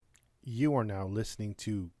You are now listening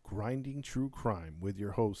to Grinding True Crime with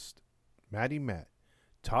your host, Maddie Matt,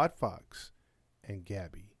 Todd Fox, and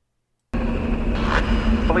Gabby.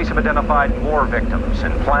 Police have identified more victims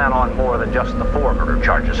and plan on more than just the four murder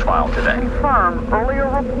charges filed today. Confirm earlier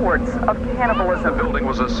reports of cannibalism. The building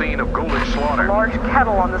was a scene of ghoulish slaughter. A large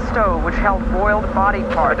kettle on the stove which held boiled body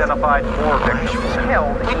parts. Identified more victims and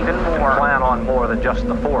Killed even more. plan on more than just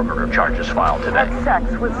the four murder charges filed today. Had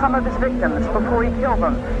sex with some of his victims before he killed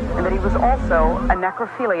them, and that he was also a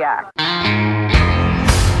necrophiliac.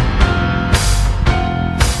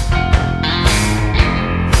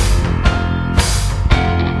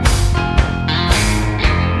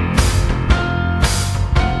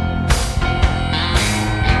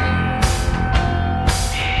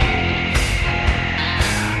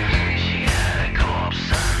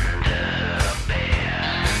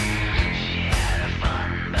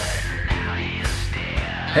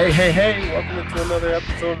 Hey, welcome to another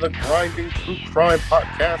episode of the Grinding True Crime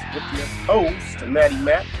Podcast with your host, Maddie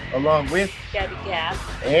Matt, along with Gabby Gab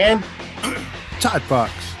and Todd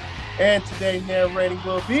Fox. And today narrating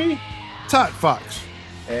will be Todd Fox.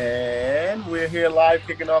 And we're here live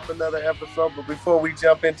kicking off another episode. But before we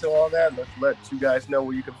jump into all that, let's let you guys know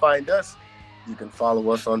where you can find us. You can follow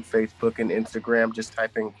us on Facebook and Instagram. Just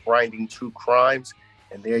type in Grinding True Crimes.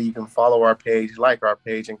 And there you can follow our page, like our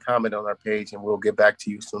page, and comment on our page, and we'll get back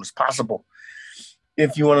to you as soon as possible.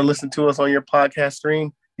 If you want to listen to us on your podcast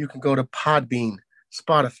stream, you can go to Podbean,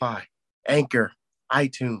 Spotify, Anchor,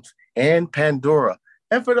 iTunes, and Pandora.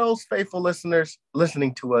 And for those faithful listeners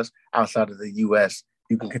listening to us outside of the U.S.,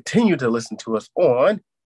 you can continue to listen to us on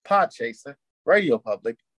Podchaser, Radio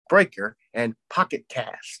Public, Breaker, and Pocket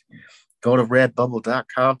Cast. Go to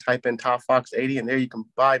redbubble.com, type in Top Fox 80, and there you can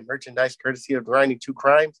buy merchandise courtesy of Grinding Two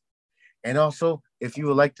Crimes. And also, if you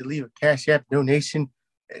would like to leave a Cash App donation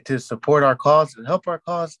to support our cause and help our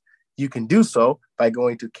cause, you can do so by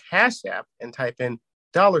going to Cash App and type in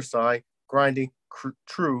 $Grinding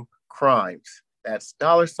True Crimes. That's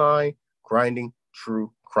 $Grinding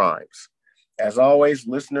True Crimes. As always,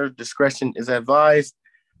 listener discretion is advised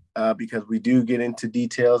because we do get into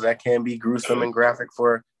details that can be gruesome and graphic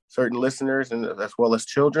for certain listeners and as well as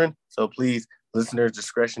children. So please, listeners'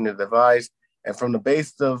 discretion is advised. And from the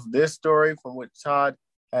base of this story, from what Todd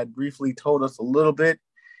had briefly told us a little bit,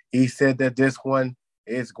 he said that this one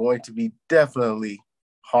is going to be definitely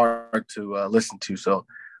hard to listen to. So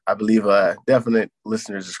I believe definite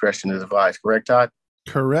listeners' discretion is advised. Correct, Todd?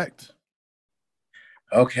 Correct.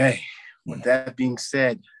 Okay. With that being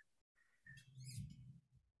said,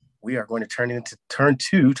 we are going to turn into turn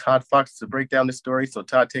two. Todd Fox to break down this story. So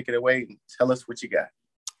Todd, take it away and tell us what you got.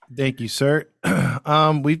 Thank you, sir.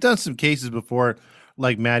 We've done some cases before,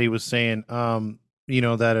 like Maddie was saying,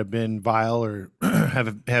 that have been vile or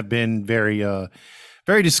have been very,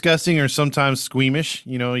 very disgusting or sometimes squeamish.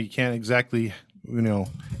 You can't exactly,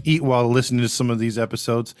 eat while listening to some of these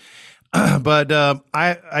episodes. But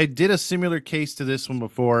I did a similar case to this one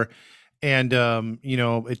before. And,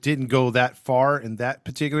 it didn't go that far in that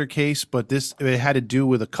particular case, but it had to do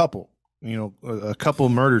with a couple, a couple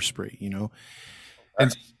murder spree,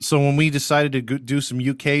 And so when we decided to do some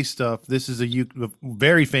UK stuff, this is a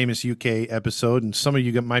very famous UK episode, and some of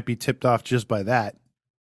you might be tipped off just by that.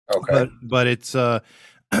 Okay. But it's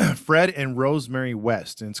Fred and Rosemary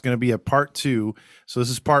West, and it's going to be a part 2. So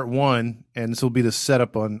this is part 1, and this will be the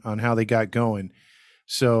setup on how they got going.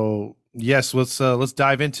 So yes, let's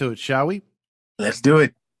dive into it, shall we? Let's do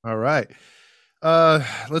it. All right.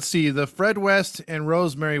 Let's see. The Fred West and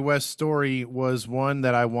Rosemary West story was one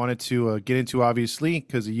that I wanted to get into, obviously,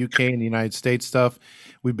 because of UK and the United States stuff.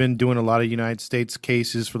 We've been doing a lot of United States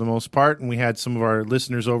cases for the most part, and we had some of our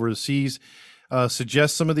listeners overseas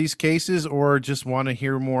suggest some of these cases or just want to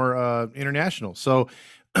hear more international. So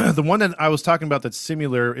the one that I was talking about that's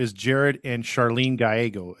similar is Jared and Charlene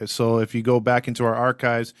Gallego. So if you go back into our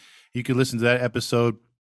archives, you can listen to that episode.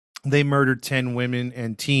 They murdered 10 women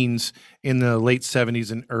and teens in the late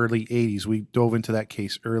 70s and early 80s. We dove into that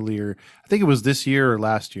case earlier. I think it was this year or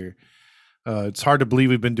last year. It's hard to believe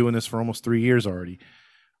we've been doing this for almost 3 years already.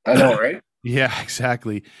 I know, right? Yeah,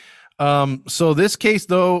 exactly. So this case,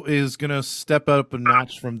 though, is going to step up a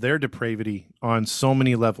notch from their depravity on so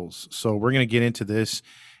many levels. So we're going to get into this,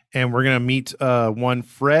 and we're going to meet one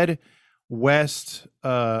Fred West,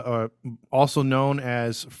 also known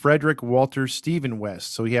as Frederick Walter Stephen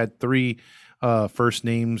West. So he had 3 first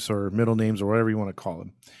names or middle names or whatever you want to call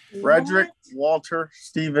him. Frederick Walter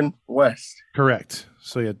Stephen West. Correct.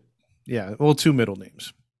 So he had, 2 middle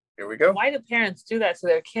names. Here we go. Why do parents do that to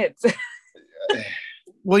their kids?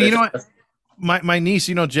 Well, you know what? My niece,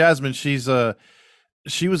 Jasmine, she's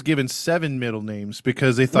she was given 7 middle names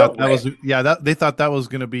because they No thought that way. was they thought that was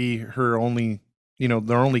going to be her only,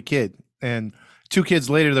 their only kid. And 2 kids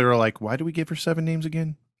later, they were like, "Why do we give her 7 names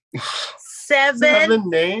again?" 7. 7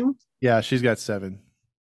 names? Yeah, she's got 7.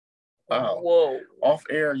 Wow. Whoa. Off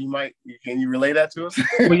air, can you relay that to us?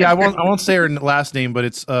 Well, yeah, I won't say her last name, but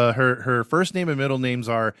it's her first name and middle names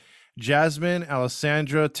are Jasmine,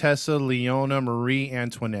 Alessandra, Tessa, Leona, Marie,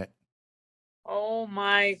 Antoinette. Oh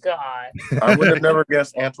my God. I would have never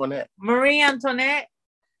guessed Antoinette. Marie Antoinette.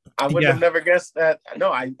 I would Yeah. have never guessed that.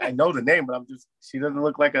 No, I know the name, but she doesn't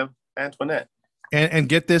look like a Antoinette. And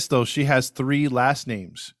get this though, she has 3 last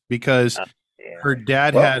names because Yeah. her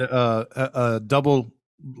dad had a double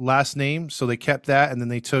last name, so they kept that, and then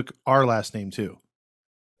they took our last name too.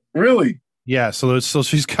 Really? Yeah, so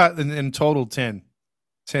she's got in total 10.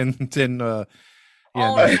 Yeah, Oh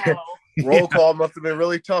no. no. Roll call must have been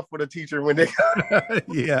really tough for the teacher when they.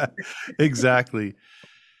 Yeah, exactly.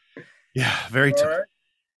 Yeah, very All tough. right.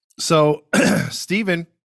 So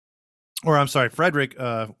Frederick,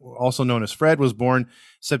 also known as Fred, was born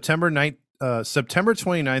September 29th,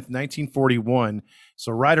 1941.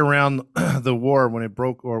 So right around the war when it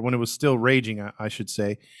broke, or when it was still raging, I should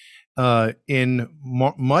say, in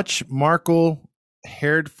much Markle,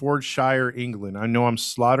 Herefordshire, England. I know I'm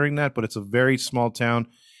slaughtering that, but it's a very small town.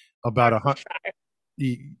 About 100.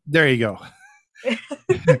 There you go.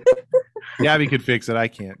 Gabby could fix it. I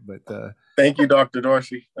can't, but Thank you, Dr.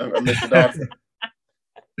 Dorsey. Mr. Dawson.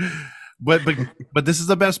 but this is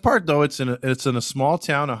the best part though. It's in a small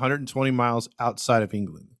town 120 miles outside of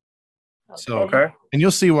England. So Okay. and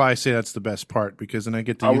you'll see why I say that's the best part, because then I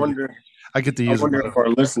get to I use wonder it. if our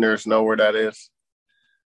listeners know where that is.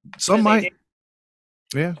 Some might.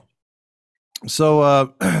 Yeah.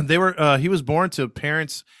 So he was born to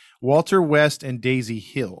parents Walter West and Daisy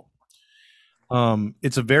Hill.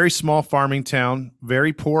 It's a very small farming town,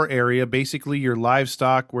 very poor area. Basically, your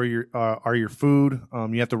livestock are your food.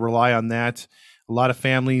 You have to rely on that. A lot of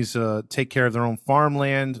families take care of their own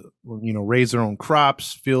farmland, raise their own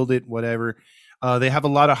crops, field it, whatever. They have a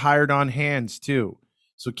lot of hired on hands too.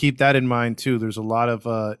 So keep that in mind too. There's a lot of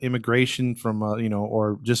immigration from,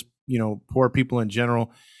 or just, poor people in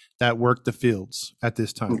general that work the fields at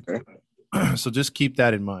this time. Okay. So just keep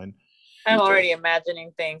that in mind. I'm already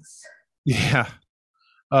imagining things. Yeah.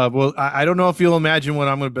 Well, I don't know if you'll imagine what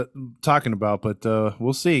I'm going to be talking about, but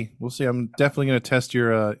we'll see. We'll see. I'm definitely going to test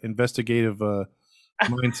your investigative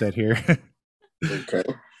mindset here. Okay.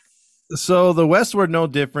 So the Wests were no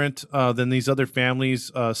different than these other families.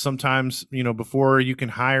 Sometimes, before you can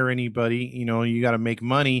hire anybody, you got to make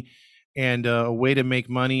money, and a way to make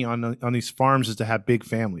money on these farms is to have big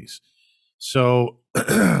families. So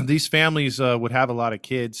these families would have a lot of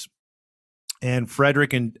kids. And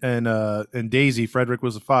Frederick and Daisy, Frederick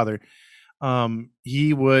was the father.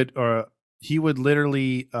 He would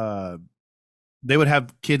literally they would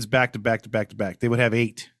have kids back to back to back to back. They would have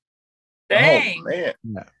 8. Dang. Oh man.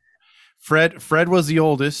 Yeah. Fred was the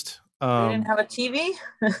oldest. You didn't have a TV?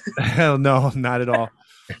 Hell no, not at all.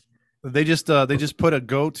 They just put a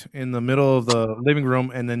goat in the middle of the living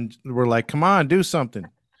room, and then we're like, "Come on, do something."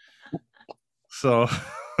 So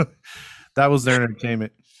that was their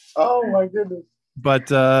entertainment. Oh my goodness.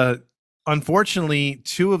 But unfortunately,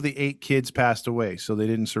 2 of the 8 kids passed away, so they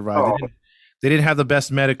didn't survive. Oh. They didn't have the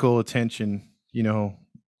best medical attention, in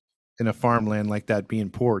a farmland like that, being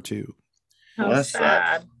poor too. How That's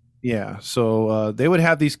sad. Yeah, so they would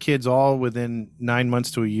have these kids all within 9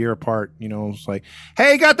 months to a year apart. It's like,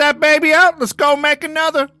 "Hey, got that baby out? Let's go make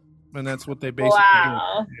another." And that's what they basically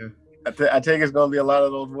Wow. do. Yeah. I think it's going to be a lot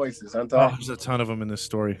of those voices. I'm Oh, talking. there's a ton of them in this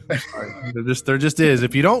story. I'm sorry. There just is.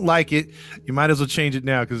 If you don't like it, you might as well change it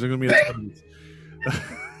now, because there's going to be a ton of these.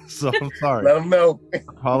 So I'm sorry. Let them know.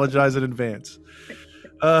 Apologize in advance.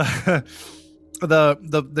 The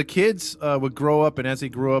kids would grow up, and as they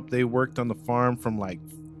grew up, they worked on the farm from like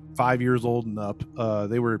 5 years old and up.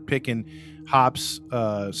 They were picking hops,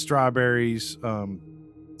 strawberries.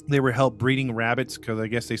 They were help breeding rabbits, because I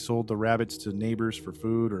guess they sold the rabbits to neighbors for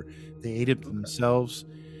food, or they ate it themselves.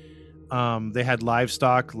 They had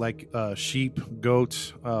livestock like sheep,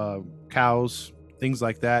 goat, cows, things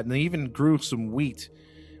like that, and they even grew some wheat,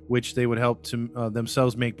 which they would help to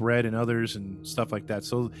themselves make bread, and others and stuff like that.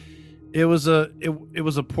 So it was a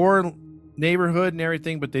poor neighborhood and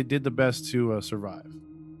everything, but they did the best to survive,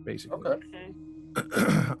 basically. Okay.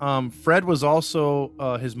 Fred was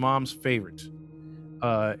also his mom's favorite.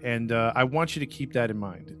 And I want you to keep that in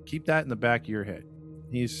mind. Keep that in the back of your head.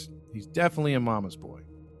 He's definitely a mama's boy.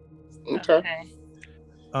 Okay.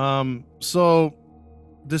 So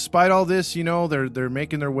despite all this, they're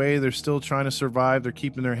making their way. They're still trying to survive. They're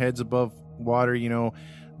keeping their heads above water.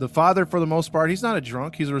 The father, for the most part, he's not a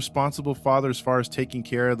drunk. He's a responsible father as far as taking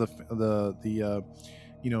care of the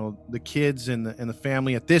kids and the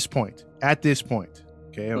family at this point.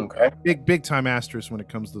 Okay. Big time asterisk when it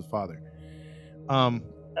comes to the father.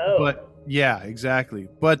 But yeah, exactly.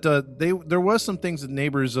 But there was some things that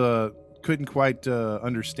neighbors couldn't quite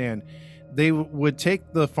understand. They would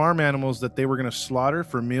take the farm animals that they were going to slaughter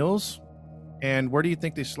for meals, and where do you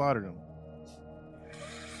think they slaughtered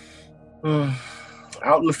them?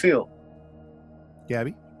 Out in the field.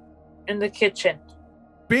 Gabby? In the kitchen.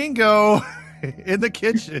 Bingo! In the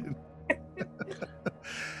kitchen.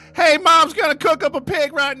 Hey, mom's gonna cook up a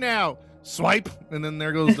pig right now. Swipe, and then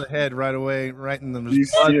there goes the head right away, right in the. You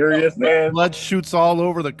serious, man? Blood shoots all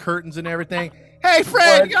over the curtains and everything. Hey,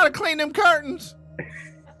 Fred, What? you gotta clean them curtains.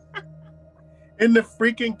 In the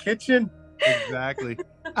freaking kitchen? Exactly.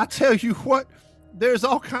 I tell you what, there's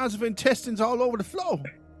all kinds of intestines all over the floor.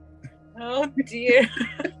 Oh dear.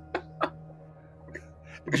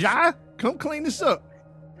 Jaya, come clean this up.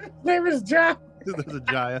 His name is John. There's a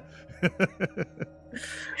Jaya.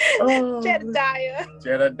 Oh, Jedediah.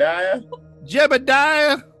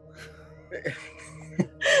 Jebediah.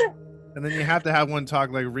 And then you have to have one talk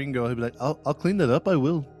like Ringo. He'll be like, I'll clean that up. I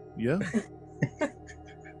will. Yeah.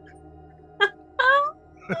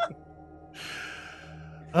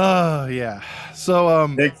 Oh, yeah. So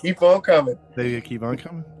they keep on coming. they keep on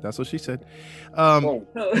coming. That's what she said.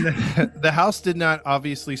 The house did not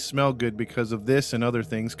obviously smell good because of this and other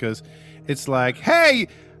things, because it's like, hey,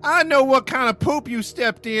 I know what kind of poop you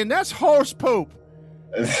stepped in. That's horse poop.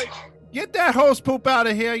 Get that horse poop out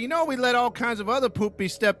of here. We let all kinds of other poop be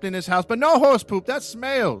stepped in this house, but no horse poop. That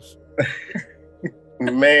smells.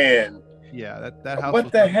 Man. Yeah, that house.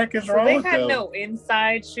 What the heck is wrong They with had them? no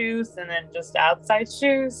inside shoes and then just outside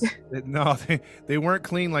shoes. No, they weren't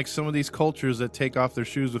clean like some of these cultures that take off their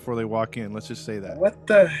shoes before they walk in. Let's just say that. What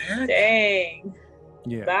the heck? Dang.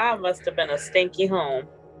 Yeah, That must have been a stinky home.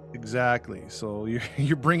 exactly. So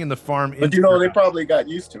you're bringing the farm But into they your house. probably got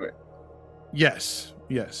used to it. Yes,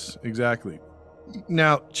 exactly.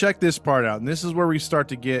 Now check this part out, and this is where we start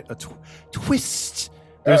to get a twist.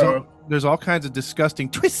 There's all kinds of disgusting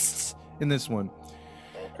twists in this one.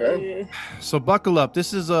 Okay. So buckle up.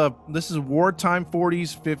 This is wartime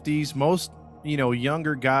 40s, 50s. Most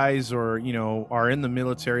younger guys are in the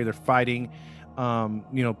military. They're fighting.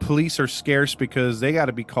 Police are scarce because they got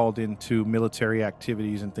to be called into military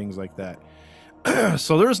activities and things like that.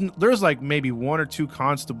 So there's like maybe one or two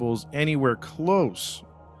constables anywhere close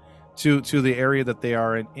to the area that they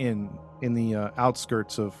are in the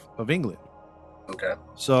outskirts of England. Okay.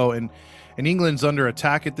 So and England's under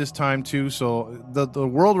attack at this time too. So the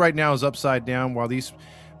world right now is upside down while these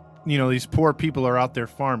poor people are out there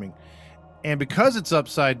farming. And because it's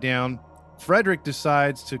upside down, Frederick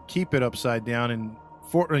decides to keep it upside down and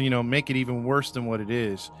make it even worse than what it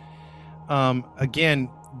is. Again,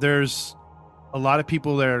 there's a lot of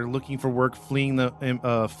people that are looking for work, fleeing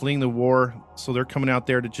the war. So they're coming out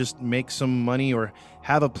there to just make some money or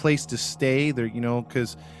have a place to stay. They're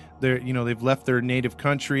because they've left their native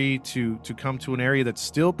country to come to an area that's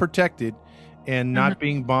still protected and not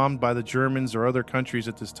being bombed by the Germans or other countries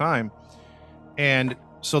at this time. And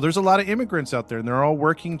so there's a lot of immigrants out there, and they're all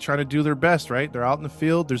working, trying to do their best, right? They're out in the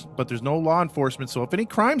field, but there's no law enforcement. So if any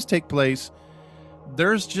crimes take place,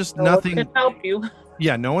 there's just nothing. No one can help you.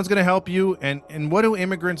 Yeah, no one's going to help you. And what do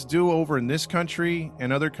immigrants do over in this country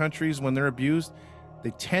and other countries when they're abused?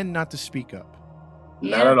 They tend not to speak up.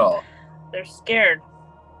 Not at all. They're scared.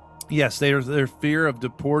 Yes, their fear of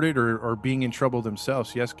deported or being in trouble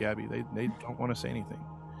themselves. Yes, Gabby, they don't want to say anything.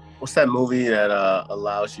 What's that movie that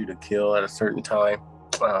allows you to kill at a certain time?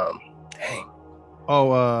 Dang.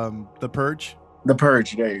 Oh, The Purge? The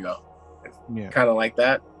Purge. There you go. Yeah. Kind of like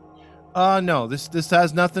that. No, this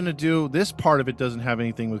has nothing to do. This part of it doesn't have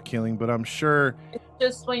anything with killing, but I'm sure. It's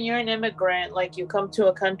just when you're an immigrant, like you come to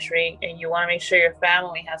a country and you want to make sure your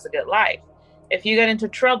family has a good life. If you get into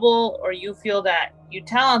trouble or you feel that you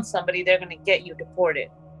tell on somebody, they're going to get you deported.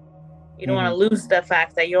 You don't want to lose the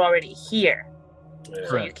fact that you're already here. Yeah.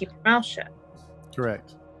 So you keep your mouth shut.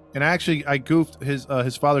 Correct. And actually, I goofed. His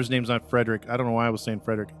father's name's not Frederick. I don't know why I was saying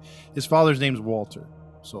Frederick. His father's name's Walter.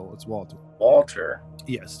 So it's Walter. Walter.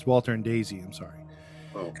 Yes, it's Walter and Daisy. I'm sorry.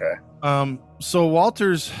 Okay. So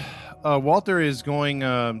Walter is going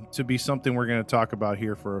to be something we're going to talk about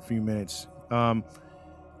here for a few minutes.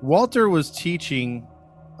 Walter was teaching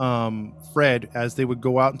Fred as they would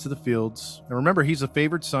go out into the fields. And remember, he's a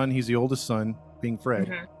favored son. He's the oldest son, being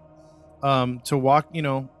Fred. To walk,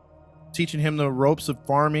 teaching him the ropes of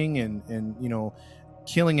farming and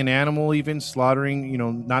killing an animal, even slaughtering,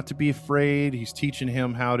 not to be afraid. He's teaching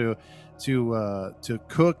him how to to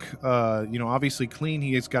cook. Obviously clean.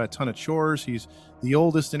 He's got a ton of chores. He's the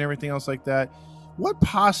oldest and everything else like that. What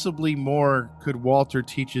possibly more could Walter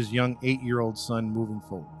teach his young 8-year-old son moving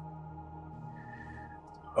forward?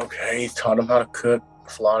 Okay, he's taught him how to cook,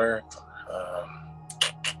 slaughter.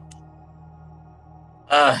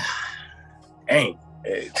 Dang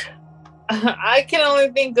it. I can only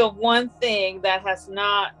think of one thing that has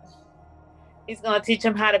not. He's going to teach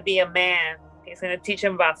him how to be a man. He's going to teach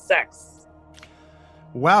him about sex.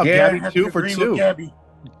 Wow, Yeah, Gabby 2 for 2.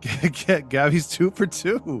 Gabby's 2 for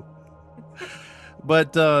 2.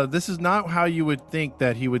 But this is not how you would think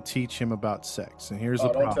that he would teach him about sex. And here's the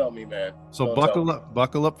problem. Don't tell me, man. So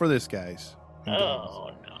buckle up for this, guys.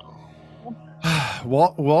 Oh, no.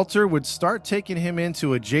 Walter would start taking him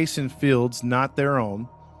into adjacent fields, not their own.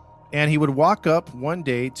 And he would walk up one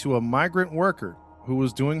day to a migrant worker who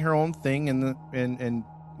was doing her own thing and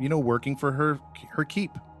working for her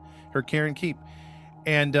care and keep.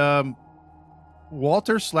 And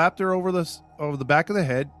Walter slapped her over the back of the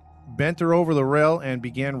head, bent her over the rail, and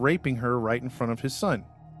began raping her right in front of his son.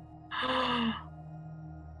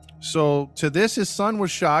 So to this, his son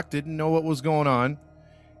was shocked, didn't know what was going on.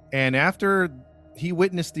 And after he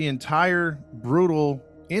witnessed the entire brutal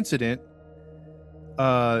incident,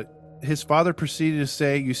 his father proceeded to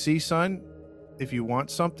say, "You see, son, if you want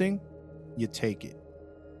something, you take it."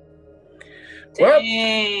 Dang.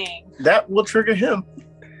 Well, that will trigger him.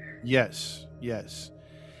 Yes.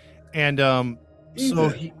 And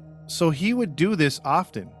so he would do this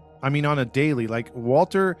often. I mean, on a daily. Like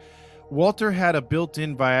Walter had a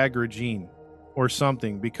built-in Viagra gene or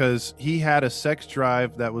something, because he had a sex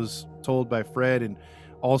drive that was told by Fred and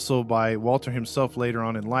also by Walter himself later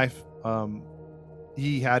on in life.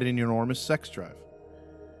 He had an enormous sex drive.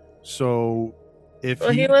 So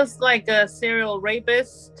he was like a serial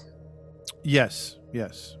rapist. Yes.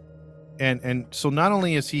 And so not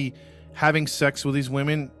only is he having sex with these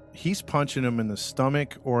women, he's punching them in the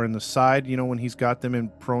stomach or in the side, when he's got them in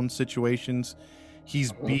prone situations.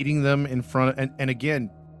 He's beating them in front of, and again,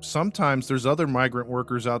 sometimes there's other migrant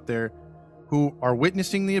workers out there who are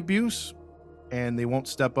witnessing the abuse and they won't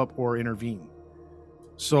step up or intervene.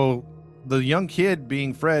 So the young kid,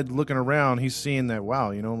 being Fred, looking around, he's seeing that,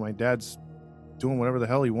 wow, my dad's doing whatever the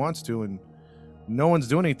hell he wants to and no one's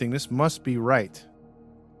doing anything. This must be right.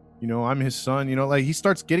 I'm his son, like he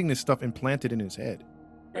starts getting this stuff implanted in his head.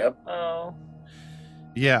 Yep. Oh.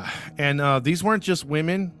 Yeah. And these weren't just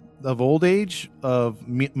women of old age, of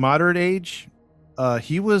moderate age.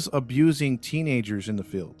 He was abusing teenagers in the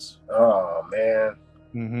fields. Oh, man.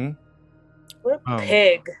 Mm-hmm. What a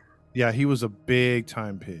pig. Yeah, he was a big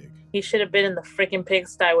time pig. He should have been in the freaking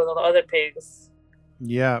pigsty with all the other pigs.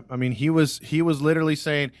 Yeah, I mean, he was literally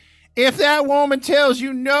saying, if that woman tells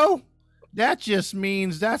you no, that just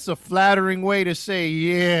means that's a flattering way to say,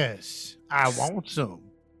 yes, I want some.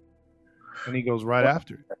 And he goes right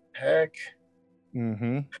after it. Heck.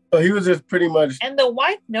 Mm-hmm. So he was just pretty much. And the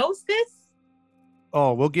wife knows this?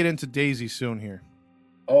 Oh, we'll get into Daisy soon here.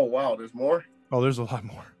 Oh, wow. There's more? Oh, there's a lot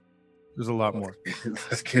more.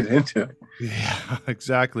 Let's get into it. Yeah,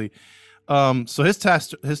 exactly. So his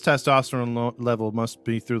testosterone level must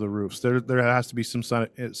be through the roofs. There has to be some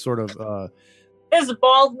sort of his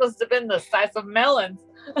balls must have been the size of melons.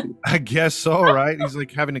 I guess so, right? He's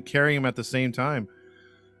like having to carry him at the same time.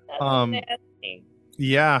 That's nasty.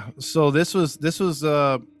 Yeah. So this was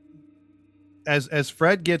as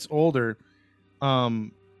Fred gets older,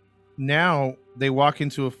 now they walk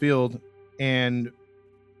into a field and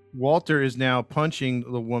Walter is now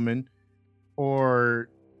punching the woman or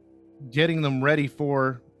getting them ready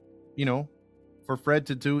for Fred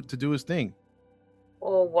to do his thing.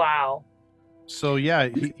 Oh, wow. So yeah,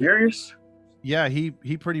 he serious? Yeah, he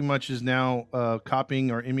pretty much is now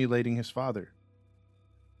copying or emulating his father.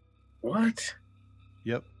 What?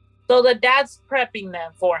 Yep. So the dad's prepping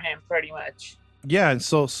them for him, pretty much. Yeah, and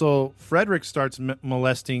so Frederick starts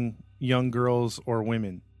molesting young girls or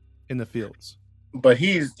women in the fields. But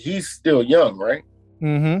he's still young, right?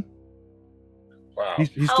 Mm-hmm. Wow.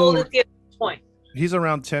 He's How still, old is he at this point? He's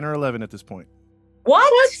around 10 or 11 at this point.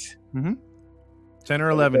 What? Mm-hmm. 10 or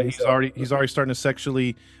 11. He's already starting to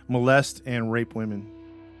sexually molest and rape women.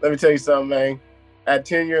 Let me tell you something, man. At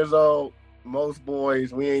 10 years old, most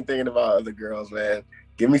boys, we ain't thinking about other girls, man.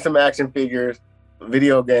 Give me some action figures,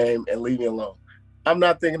 video game, and leave me alone. I'm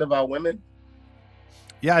not thinking about women.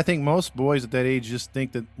 Yeah, I think most boys at that age just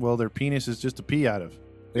think that, well, their penis is just to pee out of.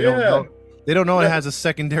 They don't know it has a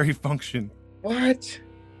secondary function. What?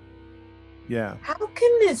 Yeah. How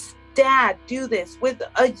can this dad do this with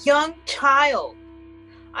a young child?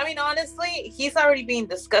 I mean, honestly, he's already being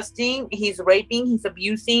disgusting. He's raping. He's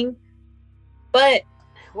abusing. But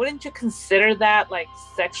wouldn't you consider that like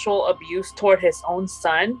sexual abuse toward his own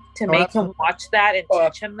son to make him watch that and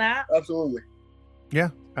teach him that? Absolutely. Yeah,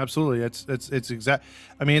 absolutely. It's exact.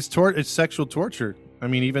 I mean, it's sexual torture. I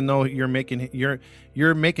mean, even though you're making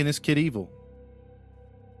this kid evil.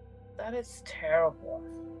 That is terrible.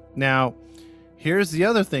 Now, here's the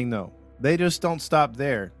other thing, though. They just don't stop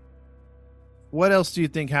there. What else do you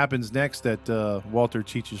think happens next that Walter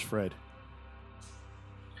teaches Fred?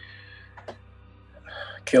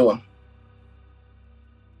 Kill him.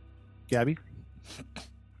 Gabby?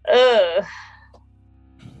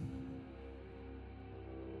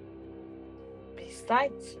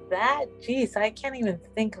 Besides that, geez, I can't even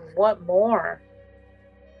think of what more.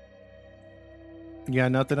 You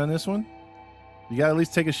got nothing on this one? You got to at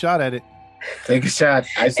least take a shot at it. Take a shot.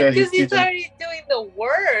 I said because he's already doing the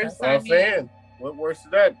worst. That's what I'm saying. What worse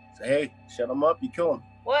is that? Hey, shut him up. You kill him.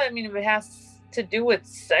 What? I mean, if it has to do with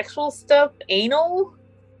sexual stuff, anal?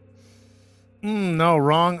 No,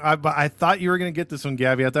 wrong. I thought you were going to get this one,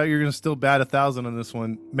 Gabby. I thought you were going to still bat 1,000 on this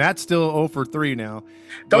one. Matt's still 0 for 3 now.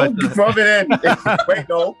 Don't rub it in. Wait,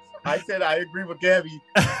 no. I said I agree with Gabby.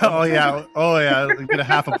 Oh yeah. Get a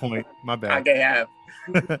half a point. My bad. I can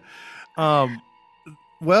have.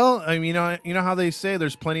 Well, I mean, you know how they say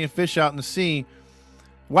there's plenty of fish out in the sea.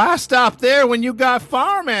 Why stop there when you got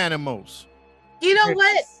farm animals? You know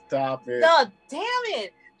what? Stop it. No, damn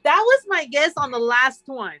it. That was my guess on the last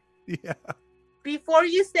one. Yeah. Before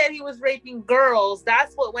you said he was raping girls,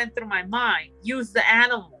 that's what went through my mind. Use the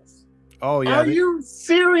animals. Oh yeah. Are you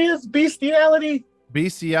serious? Bestiality?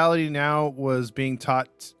 Bestiality now was being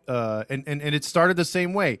taught, and it started the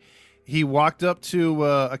same way. He walked up to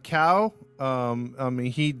a cow. I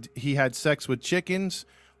mean, he had sex with chickens,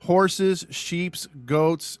 horses, sheep,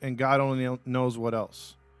 goats, and God only knows what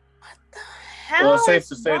else. What the hell? Well, it's safe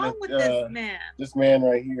to is say wrong that with this man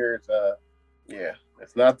right here is,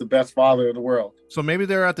 it's not the best father of the world. So maybe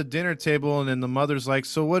they're at the dinner table, and then the mother's like,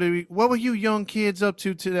 "So what were you young kids up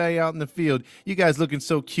to today out in the field? You guys looking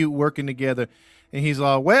so cute working together." And he's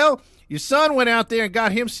like, "Well, your son went out there and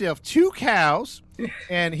got himself 2 cows,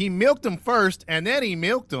 and he milked them first, and then he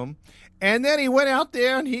milked them, and then he went out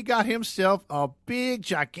there and he got himself a big,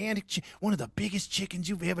 gigantic, one of the biggest chickens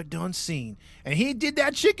you've ever done seen. And he did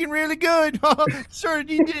that chicken really good. Sir,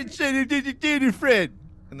 he did, it, Fred."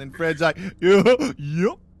 And then Fred's like,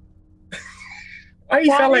 "Yep." Why you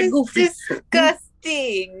sound like Goofy?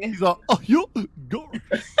 Disgusting. He's like, "Oh, yo, go."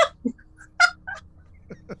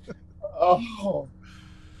 Oh,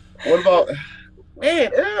 what about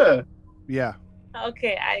man? Yeah.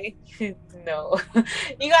 Okay, no.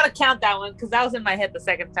 You gotta count that one because that was in my head the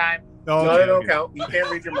second time. Oh, No, they don't count. You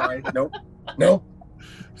can't read your mind. Nope.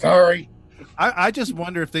 Sorry. I just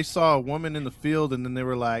wonder if they saw a woman in the field and then they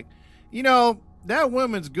were like, "You know, that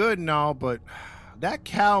woman's good and all, but that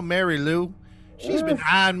cow Mary Lou, she's been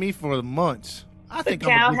eyeing me for months. I think the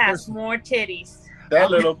cow I'm a good has person. more titties."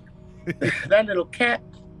 That little cat.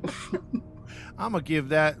 I'm gonna give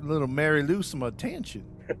that little Mary Lou some attention.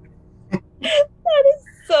 That is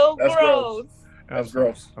so That's gross. That's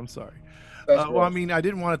gross. I'm sorry. That's Well, I gross. mean, I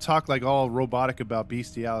didn't want to talk like all robotic about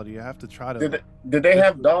bestiality. I have to try to. Did they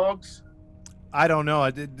have dogs? I don't know.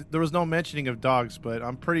 There was no mentioning of dogs, but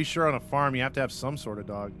I'm pretty sure on a farm you have to have some sort of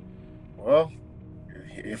dog. Well,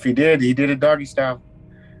 if he did it doggy style.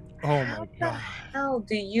 Oh How my the god, hell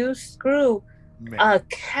do you screw man. a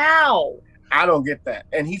cow? I don't get that.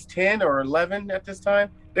 And he's 10 or 11 at this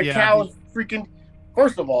time. The Yeah, cow is freaking.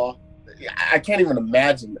 First of all, I can't even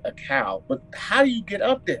imagine a cow. But how do you get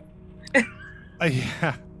up there?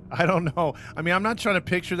 Yeah, I don't know. I mean, I'm not trying to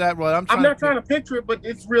picture that. What I'm not trying to picture it, but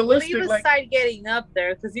it's realistic. Leave Like, aside getting up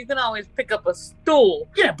there because you can always pick up a stool.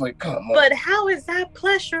 yeah, but come on. But how is that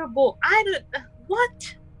pleasurable? I don't.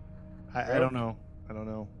 What? I don't know. I don't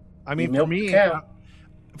know. I mean, milk the cow.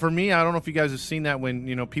 for me, I don't know if you guys have seen that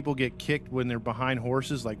when people get kicked when they're behind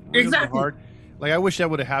horses, like really Exactly. hard. Like I wish that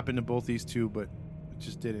would have happened to both these two, but it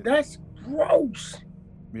just didn't. That's gross.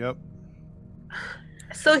 Yep.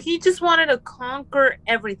 So he just wanted to conquer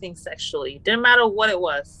everything sexually. Didn't matter what it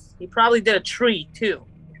was. He probably did a tree too.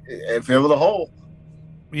 If it was a hole.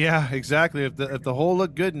 Yeah, exactly. If the hole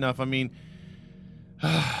looked good enough, I mean,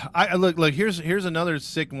 I look. Here's another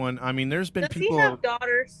sick one. I mean, there's been Does people. he have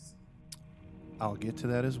daughters? I'll get to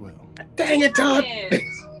that as well. Dang it, Todd.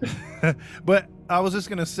 But I was just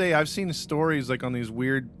gonna say, I've seen stories like on these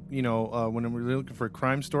weird, when I'm looking for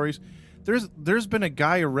crime stories. There's been a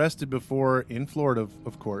guy arrested before in Florida,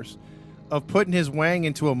 of course, of putting his wang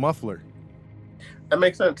into a muffler. That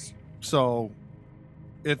makes sense. So,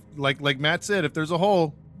 if like Matt said, if there's a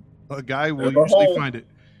hole, a guy will There's a usually hole. find it.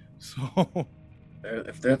 So,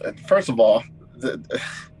 First of all,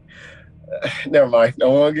 Never mind. I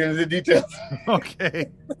won't get into details. Okay.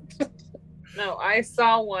 No, I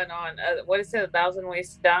saw one on what is it? 1,000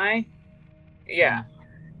 Ways to Die. Yeah.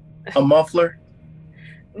 A muffler.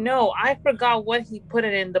 No, I forgot what he put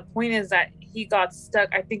it in. The point is that he got stuck.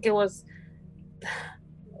 I think it was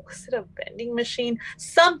it a vending machine?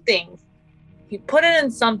 Something. He put it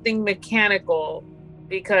in something mechanical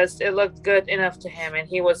because it looked good enough to him, and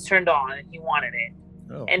he was turned on and he wanted it.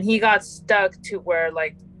 Oh. And he got stuck to where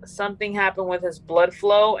like something happened with his blood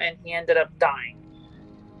flow, and he ended up dying.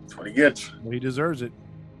 That's what he gets. Well, he deserves it.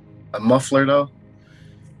 A muffler, though.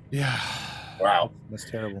 Yeah. Wow. That's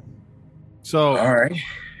terrible. So, all right.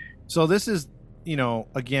 So this is,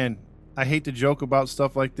 again, I hate to joke about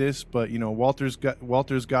stuff like this, but Walter's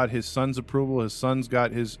got his son's approval, his son's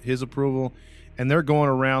got his approval, and they're going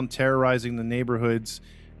around terrorizing the neighborhoods,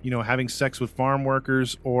 having sex with farm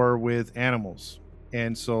workers or with animals.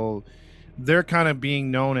 And so they're kind of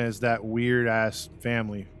being known as that weird ass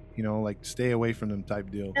family, like stay away from them type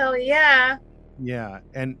deal. Oh yeah. Yeah,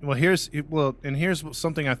 and here's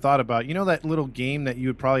something I thought about. That little game that you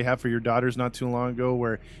would probably have for your daughters not too long ago,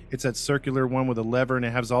 where it's that circular one with a lever and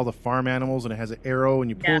it has all the farm animals and it has an arrow and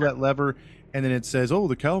you pull that lever and then it says, "Oh,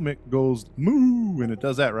 the cow goes moo," and it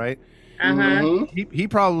does that, right? Mm-hmm. He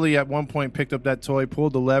probably at one point picked up that toy,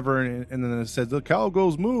 pulled the lever, and then it said, "The cow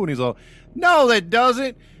goes moo," and he's all, "No, that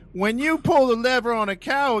doesn't. When you pull the lever on a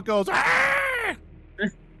cow, it goes ah!"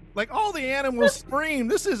 Like all the animals scream.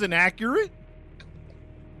 This isn't accurate.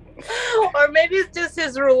 Or maybe it's just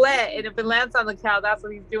his roulette, and if it lands on the cow, that's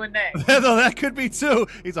what he's doing next. No, that could be too.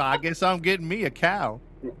 He's like, I guess I'm getting me a cow.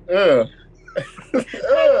 Man.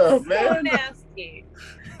 So nasty.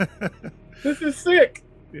 This is sick.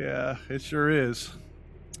 Yeah, it sure is.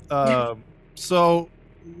 So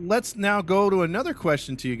let's now go to another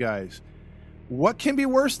question to you guys. What can be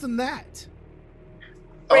worse than that?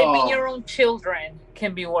 Raping your own children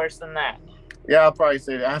can be worse than that. Yeah, I'll probably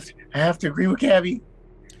say that. I have to agree with Gabby.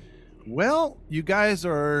 Well, you guys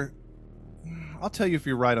are... I'll tell you if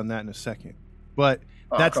you're right on that in a second. But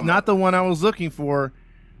that's not the one I was looking for.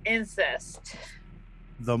 Incest.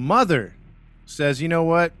 The mother says, "You know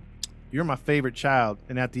what? You're my favorite child.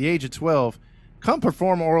 And at the age of 12, come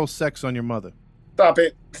perform oral sex on your mother." Stop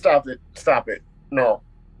it. Stop it. Stop it. No.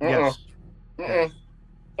 Yes.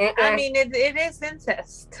 I mean, it is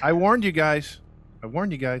incest. I warned you guys.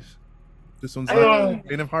 This one's not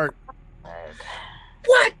faint of heart.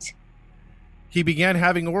 What? He began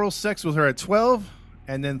having oral sex with her at 12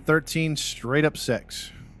 and then 13 straight up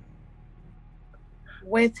sex.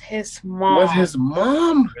 With his mom. With his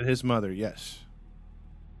mom? With his mother, yes.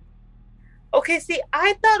 Okay, see,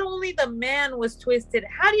 I thought only the man was twisted.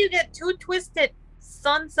 How do you get two twisted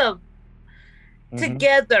sons of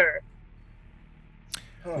together?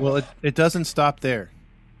 Well, it doesn't stop there.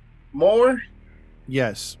 More?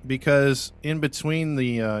 Yes, because in between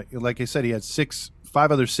the, like I said, he had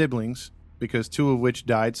 5 other siblings, because 2 of which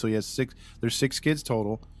died, so he has 6. There's 6 kids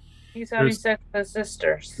total. He's having sex with his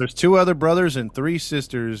sisters. There's 2 other brothers and 3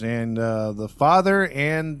 sisters, and the father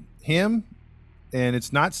and him, and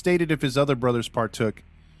it's not stated if his other brothers partook,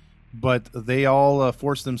 but they all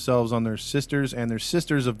force themselves on their sisters, and their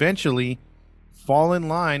sisters eventually fall in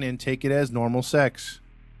line and take it as normal sex.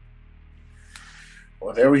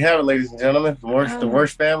 Well, there we have it, ladies and gentlemen. The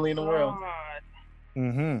worst family in the world.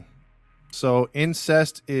 Mm-hmm. So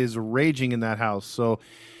incest is raging in that house. So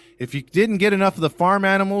if you didn't get enough of the farm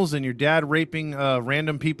animals and your dad raping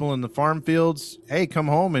random people in the farm fields, hey, come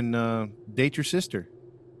home and date your sister.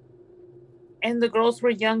 And the girls were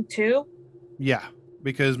young too? Yeah,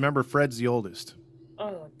 because remember, Fred's the oldest.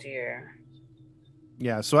 Oh, dear.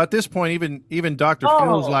 Yeah, so at this point, even Dr.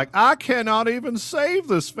 Phil's like, I cannot even save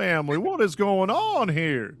this family. What is going on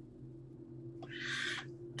here?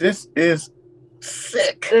 This is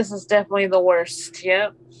sick. This is definitely the worst.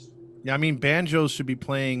 Yep. Yeah, I mean, banjos should be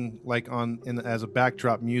playing like as a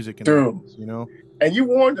backdrop music, dude. House, And you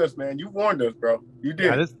warned us, man. You warned us, bro. You did.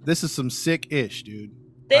 Yeah, this is some sick-ish, dude.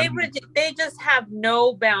 They just have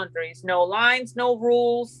no boundaries, no lines, no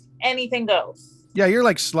rules. Anything goes. Yeah, you're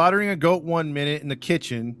like slaughtering a goat 1 minute in the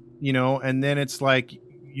kitchen, and then it's like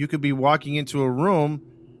you could be walking into a room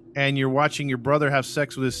and you're watching your brother have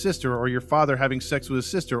sex with his sister, or your father having sex with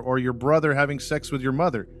his sister, or your brother having sex with your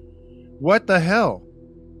mother. What the hell?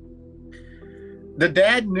 The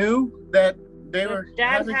dad knew that they were.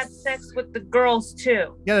 Dad had sex with the girls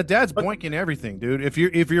too. Yeah, the dad's boinking everything, dude. If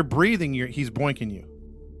you're breathing, he's boinking you.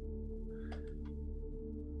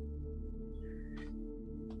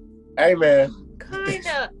 Hey, man. Kind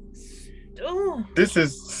of. This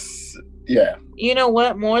is, yeah. You know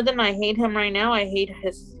what? More than I hate him right now, I hate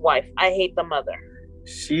his wife. I hate the mother.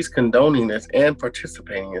 She's condoning this and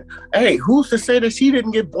participating in it. Hey, who's to say that she didn't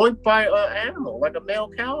get boinked by an animal, like a male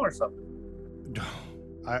cow or something?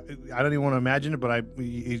 I don't even want to imagine it, but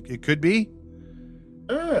it could be.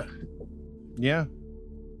 Yeah.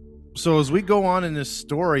 So as we go on in this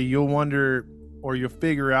story, you'll wonder, or you'll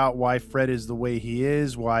figure out why Fred is the way he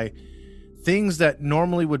is, why things that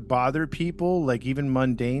normally would bother people, like even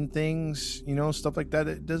mundane things, stuff like that,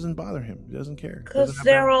 it doesn't bother him. He doesn't care. Because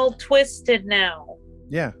they're all twisted now.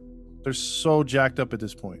 Yeah. They're so jacked up at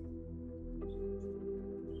this point.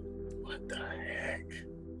 What the heck?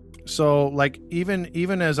 So like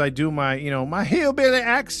even as I do my, my hillbilly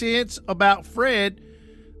accents about Fred,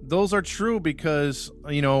 those are true because,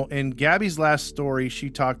 in Gabby's last story, she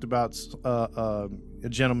talked about a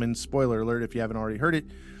gentleman, spoiler alert if you haven't already heard it,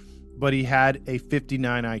 but he had a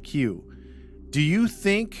 59 IQ. Do you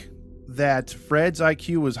think that Fred's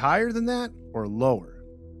IQ was higher than that or lower?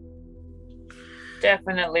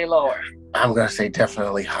 Definitely lower. I'm going to say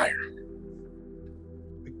definitely higher.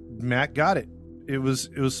 Matt got it. It was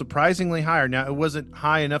surprisingly higher. Now, it wasn't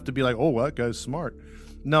high enough to be like, oh, that guy's smart.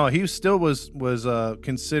 No, he still was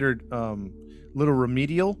considered little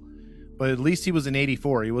remedial, but at least he was an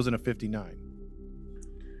 84. He wasn't a 59.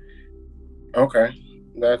 Okay,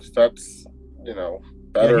 that's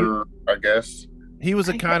better, I guess. He was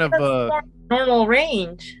a kind of normal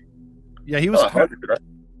range. Yeah, he was.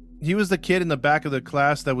 He was the kid in the back of the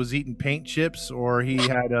class that was eating paint chips, or he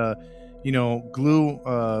had glue.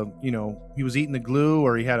 He was eating the glue,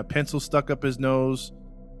 or he had a pencil stuck up his nose.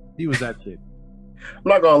 He was that kid. I'm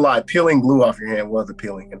not gonna lie, peeling glue off your hand was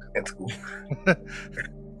appealing in school.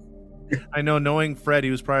 I know, knowing Fred,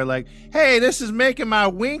 he was probably like, hey, this is making my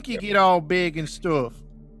winky get all big and stuff.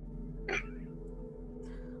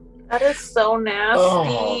 That is so nasty.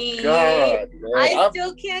 Oh God, man. I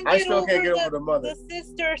still can't get over the mother. The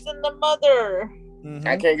sisters and the mother. Mm-hmm.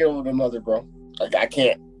 I can't get over the mother, bro. Like, I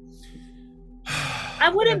can't. I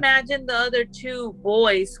would imagine the other two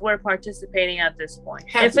boys were participating at this point.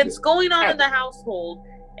 If it's going on in the household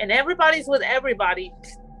and everybody's with everybody,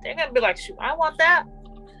 they're gonna be like, shoot, I want that.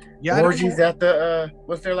 Yeah, Orgies at the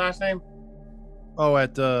what's their last name? Oh,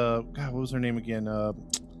 at God, what was her name again?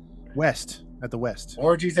 West. At the West.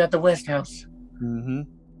 Orgies at the West House. Mm-hmm.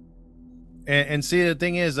 And see, the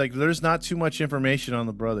thing is, like, there's not too much information on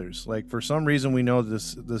the brothers. Like, for some reason, we know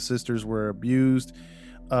the sisters were abused,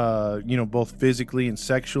 both physically and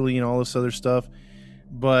sexually and all this other stuff.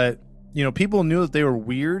 But, people knew that they were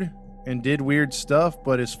weird and did weird stuff.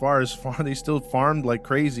 But as far as they still farmed like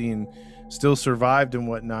crazy and still survived and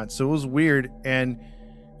whatnot. So it was weird. And,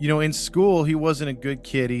 in school, he wasn't a good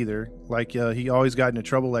kid either. Like, he always got into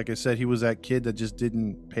trouble. Like I said, he was that kid that just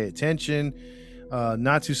didn't pay attention,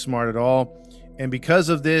 not too smart at all. And because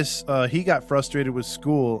of this, he got frustrated with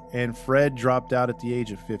school, and Fred dropped out at the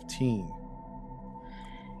age of 15.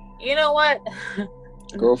 You know what?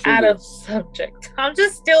 Go figure. Out of subject. I'm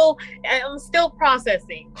still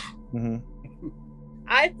processing. Mm-hmm.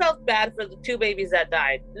 I felt bad for the two babies that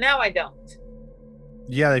died. Now I don't.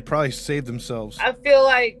 Yeah, they probably saved themselves. I feel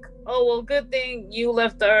like, oh well, good thing you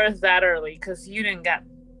left the earth that early, because you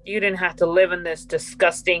didn't have to live in this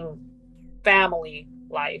disgusting family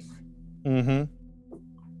life. Mm-hmm.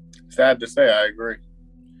 Sad to say, I agree.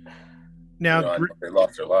 Now they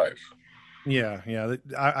lost their lives. Yeah,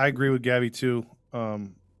 I agree with Gabby too.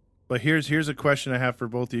 But here's a question I have for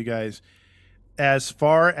both of you guys. As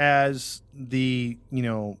far as the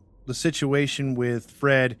situation with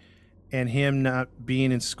Fred and him not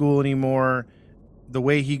being in school anymore, the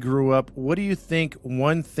way he grew up, what do you think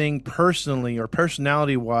one thing personally or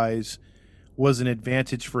personality-wise was an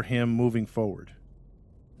advantage for him moving forward?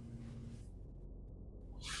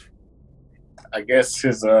 I guess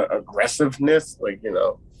his aggressiveness, I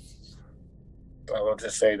will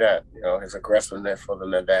just say that, his aggressiveness was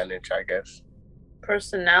an advantage, I guess.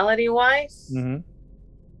 Personality-wise? Mm-hmm.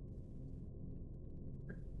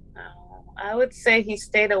 I would say he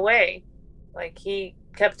stayed away. Like, he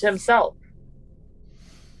kept himself.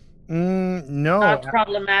 No. Not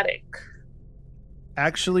problematic.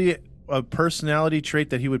 Actually, a personality trait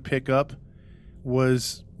that he would pick up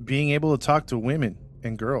was being able to talk to women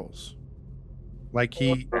and girls. Like,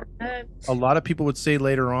 a lot of people would say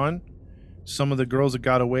later on, some of the girls that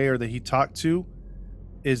got away or that he talked to,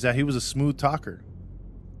 is that he was a smooth talker.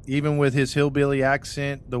 Even with his hillbilly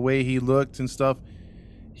accent, the way he looked and stuff,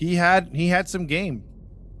 he had some game.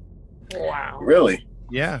 Wow. Really?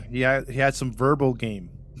 Yeah, he had some verbal game.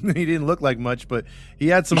 He didn't look like much, but he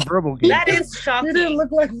had some verbal game. That is shocking. He didn't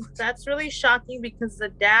look like. That's really shocking, because the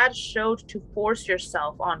dad showed to force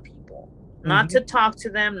yourself on people. not to talk to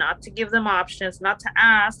them, not to give them options, not to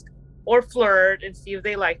ask or flirt and see if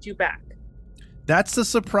they liked you back. That's the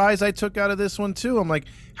surprise I took out of this one too. I'm like,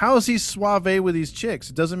 how is he suave with these chicks?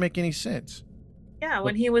 It doesn't make any sense. Yeah,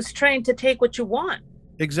 when he was trained to take what you want.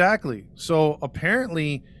 Exactly. So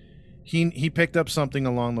apparently he picked up something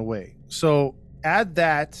along the way. So add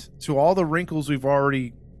that to all the wrinkles we've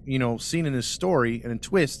already, seen in his story and in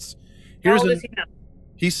twists. How old is he now?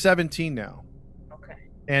 He's 17 now. Okay.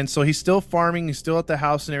 And so he's still farming, he's still at the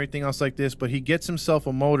house and everything else like this, but he gets himself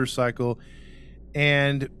a motorcycle.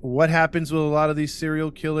 And what happens with a lot of these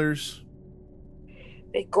serial killers?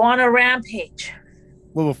 They go on a rampage.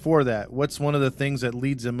 Well, before that, what's one of the things that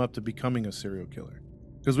leads him up to becoming a serial killer?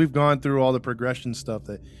 Because we've gone through all the progression stuff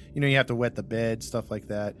that, you have to wet the bed, stuff like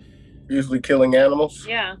that. Usually killing animals.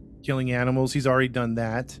 Yeah. Killing animals. He's already done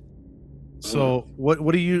that. So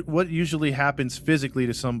what usually happens physically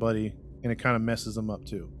to somebody and it kind of messes them up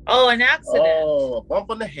too? Oh, an accident. Oh, a bump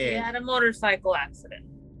on the head. He had a motorcycle accident.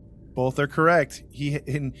 Both are correct.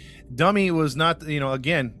 Dummy was not,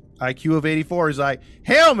 again, IQ of 84 is like,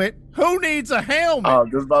 helmet? Who needs a helmet? I was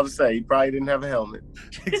just about to say, he probably didn't have a helmet.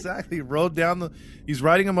 Exactly. He's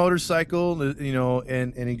riding a motorcycle,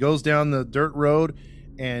 and he goes down the dirt road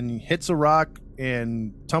and hits a rock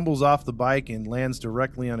and tumbles off the bike and lands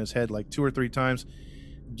directly on his head like 2 or 3 times,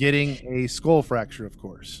 getting a skull fracture, of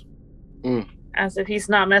course. As if he's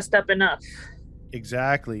not messed up enough.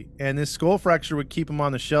 Exactly. And this skull fracture would keep him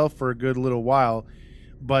on the shelf for a good little while,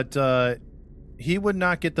 but he would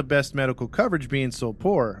not get the best medical coverage being so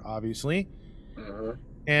poor, obviously.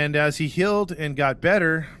 And as he healed and got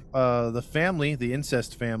better, the family, the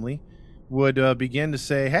incest family, would begin to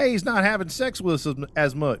say, hey, he's not having sex with us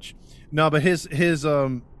as much. No, but his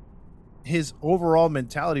overall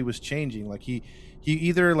mentality was changing. Like he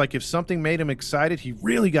either, like, if something made him excited, he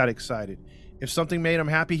really got excited. If something made him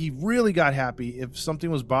happy, he really got happy. If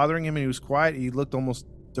something was bothering him and he was quiet, he looked almost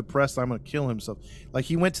depressed. I'm going to kill himself. Like,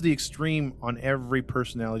 he went to the extreme on every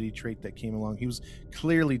personality trait that came along. He was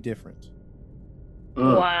clearly different.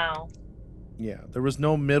 Wow. Yeah, there was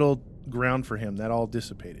no middle ground for him. That all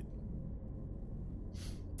dissipated.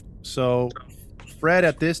 So Fred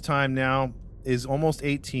at this time now is almost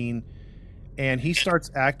 18, and he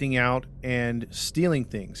starts acting out and stealing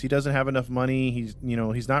things. He doesn't have enough money. He's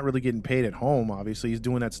not really getting paid at home. Obviously, he's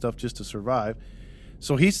doing that stuff just to survive.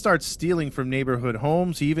 So he starts stealing from neighborhood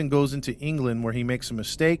homes. He even goes into England where he makes a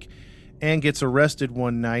mistake and gets arrested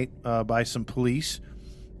one night by some police,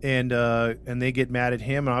 and they get mad at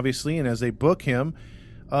him, obviously. And as they book him,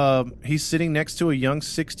 he's sitting next to a young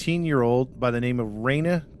 16-year-old by the name of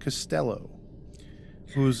Raina Costello,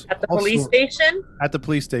 who's at the police station. At the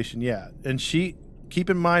police station, yeah. And keep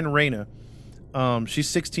in mind, Raina, she's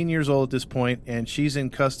 16 years old at this point, and she's in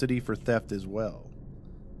custody for theft as well.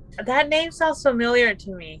 That name sounds familiar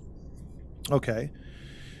to me. Okay.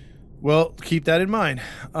 Well, keep that in mind.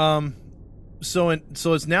 So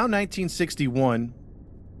it's now 1961,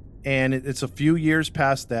 and it's a few years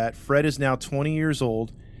past that. Fred is now 20 years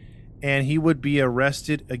old, and he would be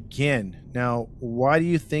arrested again. Now, why do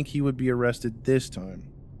you think he would be arrested this time?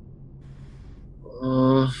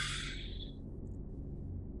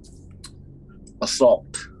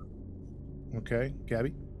 Assault. Okay,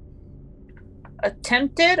 Gabby?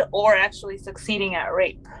 Attempted or actually succeeding at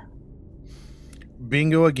rape?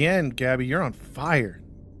 Bingo again, Gabby. You're on fire.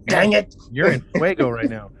 Dang it. You're in fuego right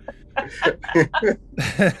now.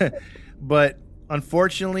 But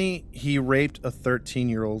unfortunately, he raped a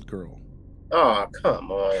 13-year-old girl. Oh,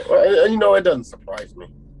 come on. Well, it doesn't surprise me.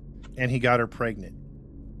 And he got her pregnant.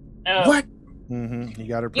 Oh. What? He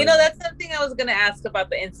got her pregnant. That's something I was going to ask about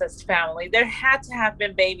the incest family. There had to have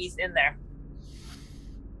been babies in there.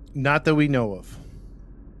 Not that we know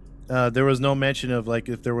of. There was no mention of, like,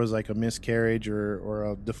 if there was, like, a miscarriage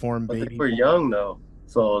or a deformed baby. They were young, though,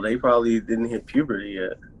 so they probably didn't hit puberty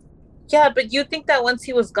yet. Yeah, but you think that once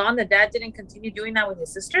he was gone, the dad didn't continue doing that with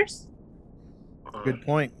his sisters? Good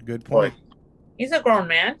point. He's a grown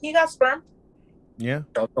man. He got sperm. Yeah. I'm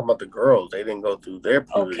talking about the girls. They didn't go through their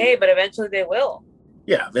puberty. Okay, but eventually they will.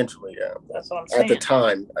 Yeah, eventually, yeah. That's what I'm saying. At the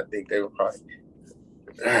time, I think they were probably...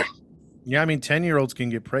 Yeah, I mean, 10-year-olds can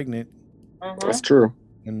get pregnant. That's true.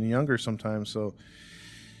 And younger sometimes, so...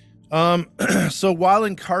 So while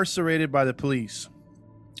incarcerated by the police,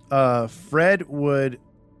 Fred would...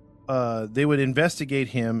 they would investigate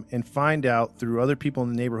him and find out through other people in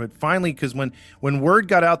the neighborhood. Finally, because when word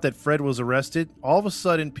got out that Fred was arrested, all of a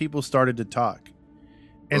sudden people started to talk.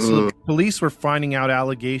 And so the police were finding out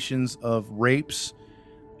allegations of rapes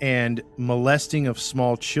and molesting of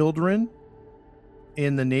small children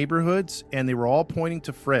in the neighborhoods, and they were all pointing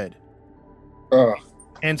to Fred.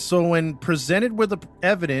 And so when presented with the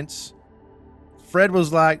evidence, Fred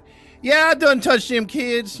was like, yeah, I done touched them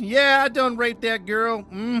kids. Yeah, I done raped that girl.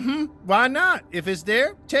 Mm-hmm. Why not? If it's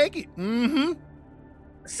there, take it. Mm-hmm.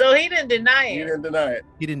 So he didn't deny it. He didn't deny it.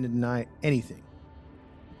 He didn't deny anything.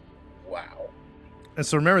 Wow. And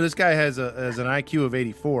so remember, this guy has an IQ of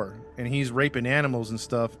 84, and he's raping animals and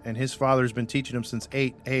stuff, and his father's been teaching him since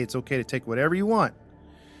 8, hey, it's okay to take whatever you want.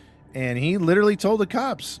 And he literally told the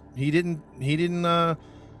cops he did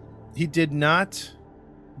not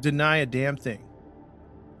deny a damn thing.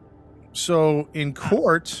 So in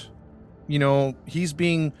court, you know, he's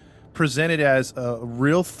being presented as a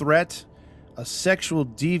real threat, a sexual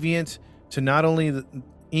deviant to not only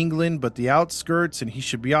England but the outskirts, and he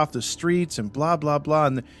should be off the streets and blah blah blah.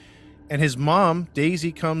 And his mom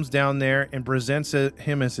Daisy comes down there and presents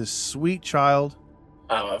him as his sweet child.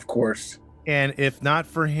 Of course. And if not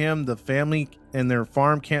for him, the family and their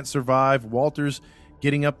farm can't survive. Walter's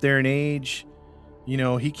getting up there in age. You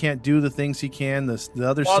know, he can't do the things he can. The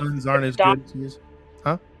other sons aren't as good as he is.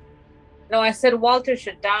 Huh? No, I said Walter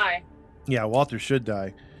should die. Yeah, Walter should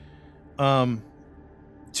die.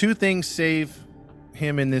 Two things save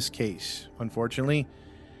him in this case, unfortunately.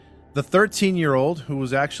 The 13-year-old who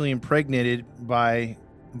was actually impregnated by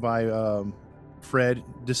Fred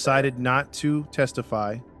decided not to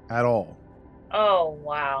testify at all. Oh,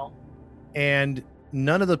 wow. And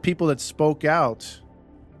none of the people that spoke out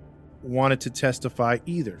wanted to testify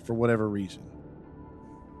either, for whatever reason.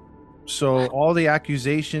 So all the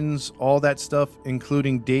accusations, all that stuff,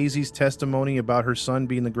 including Daisy's testimony about her son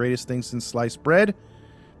being the greatest thing since sliced bread,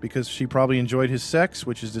 because she probably enjoyed his sex,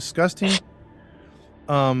 which is disgusting.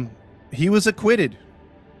 He was acquitted.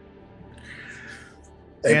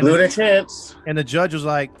 They blew their chance. And the judge was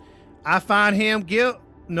like, I find him guilty.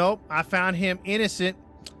 Nope, I found him innocent.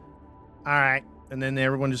 All right. And then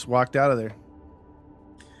everyone just walked out of there.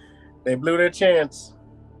 They blew their chance.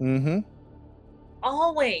 Mm-hmm.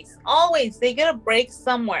 Always. They get a break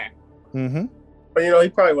somewhere. Mm-hmm. But, you know, he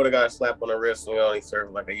probably would have got a slap on the wrist and only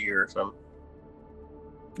served like a year or something.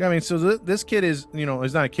 I mean, so this kid is, you know,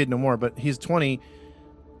 he's not a kid no more, but he's 20,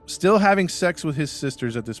 still having sex with his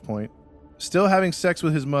sisters at this point, still having sex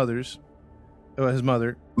with his mother.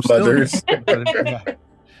 Mothers.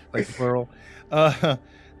 Like plural.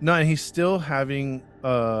 No, and he's still having,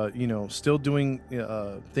 still doing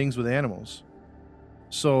things with animals.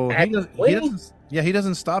 So he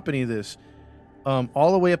doesn't stop any of this.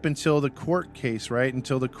 All the way up until the court case, right?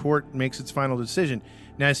 Until the court makes its final decision.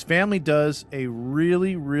 Now, his family does a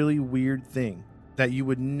really, really weird thing that you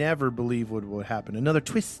would never believe would happen. Another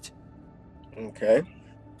twist. Okay.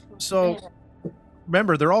 So,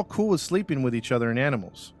 remember, they're all cool with sleeping with each other and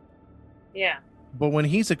animals. Yeah. But when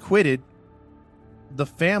he's acquitted, the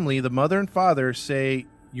family, the mother and father, say,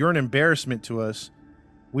 you're an embarrassment to us.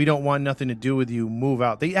 We don't want nothing to do with you. Move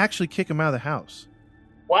out. They actually kick him out of the house.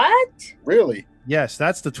 What? Really? Yes,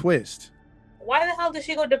 that's the twist. Why the hell did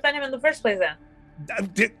she go defend him in the first place then?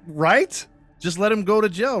 Right? Just let him go to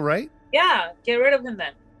jail, right? Yeah, get rid of him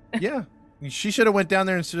then. Yeah. She should have went down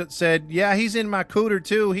there and said, yeah, he's in my cooter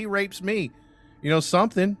too. He rapes me. You know,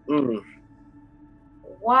 something. Mm.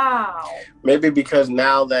 Wow. Maybe because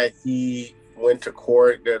now that he went to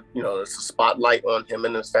court, that, you know, there's a spotlight on him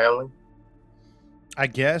and his family. I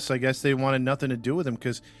guess they wanted nothing to do with him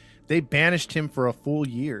because they banished him for a full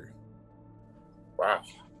year. Wow.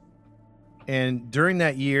 And during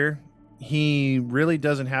that year, he really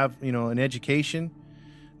doesn't have, you know, an education,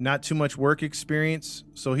 not too much work experience.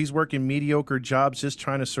 So he's working mediocre jobs, just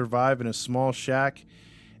trying to survive in a small shack.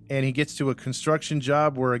 And he gets to a construction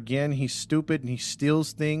job where, again, he's stupid and he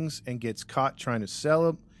steals things and gets caught trying to sell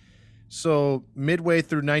them. So midway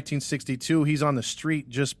through 1962, he's on the street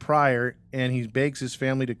just prior, and he begs his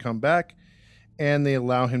family to come back, and they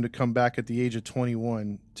allow him to come back at the age of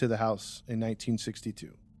 21 to the house in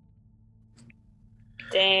 1962.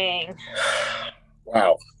 Dang.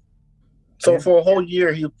 Wow. So for a whole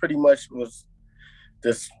year, he pretty much was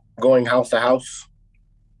just going house to house?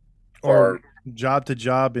 Or job to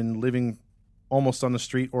job and living almost on the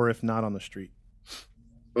street, or if not on the street.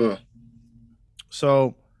 Mm.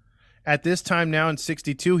 So at this time now in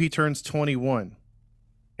 62, he turns 21.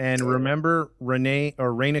 And remember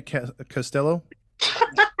Reina Costello?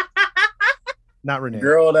 Not Renee.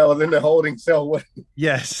 Girl that was in the holding cell with.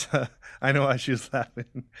 Yes. I know why she was laughing.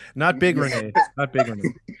 Not Big Renee. Not Big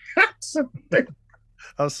Renee.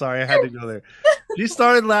 I'm sorry. I had to go there. She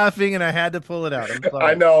started laughing and I had to pull it out. I'm sorry.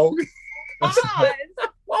 I know.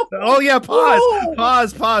 Oh, yeah. Pause. Whoa.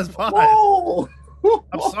 Pause. Whoa.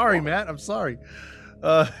 I'm sorry, Matt. I'm sorry.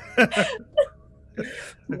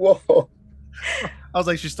 Whoa. I was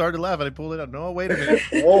like, she started laughing. I pulled it up. No, wait a minute.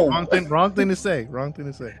 Whoa. Wrong thing to say.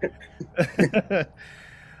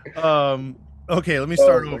 Okay, let me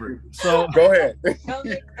start over. So go ahead.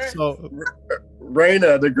 So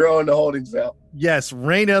Raina, the girl in the holding cell. yes,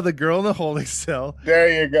 Raina, the girl in the holding cell.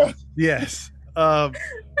 There you go. Yes.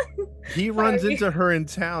 He runs into her in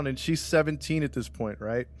town, and she's 17 at this point,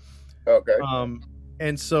 right? Okay.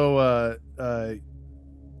 And so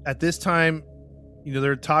at this time, you know,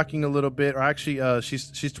 they're talking a little bit, or actually,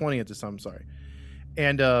 she's 20 at this time. I'm sorry.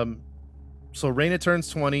 And so Raina turns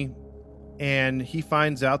 20, and he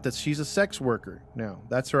finds out that she's a sex worker now.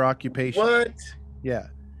 That's her occupation. What? Yeah.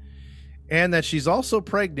 And that she's also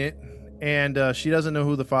pregnant, and she doesn't know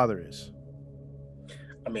who the father is.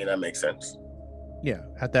 I mean, that makes sense. Yeah,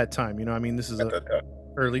 at that time, you know, I mean, this is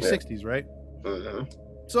early 60s, right? Mm-hmm.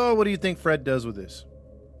 So what do you think Fred does with this?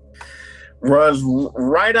 Runs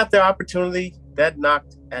right at the opportunity that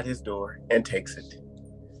knocked at his door and takes it.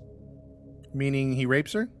 Meaning he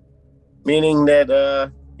rapes her? Meaning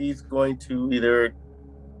that he's going to either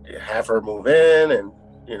have her move in and,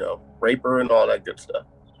 you know, rape her and all that good stuff.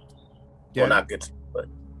 Yeah. Well, not good stuff, but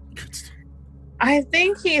Good stuff. I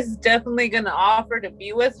think he's definitely going to offer to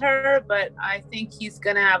be with her, but I think he's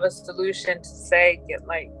going to have a solution to say,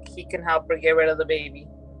 he can help her get rid of the baby.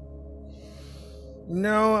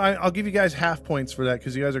 No, I'll give you guys half points for that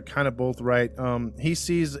because you guys are kind of both right. He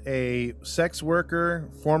sees a sex worker,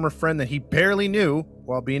 former friend that he barely knew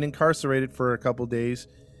while being incarcerated for a couple days,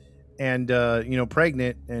 and you know,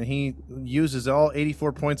 pregnant, and he uses all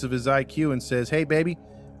 84 points of his IQ and says, "Hey, baby,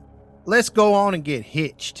 let's go on and get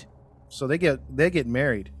hitched." So they get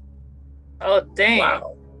married. Oh, dang.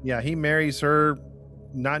 wow. Yeah, he marries her,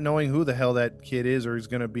 not knowing who the hell that kid is or is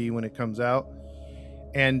going to be when it comes out.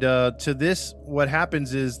 And to this, what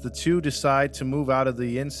happens is the two decide to move out of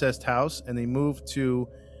the incest house, and they move to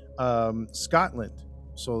Scotland.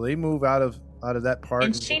 So they move out of that part.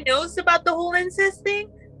 And she knows about the whole incest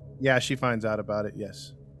thing? Yeah, she finds out about it.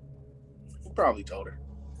 Yes. Probably told her.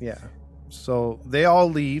 Yeah. So they all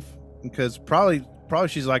leave because probably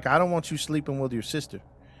she's like, I don't want you sleeping with your sister.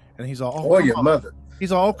 And he's all, Or your mother.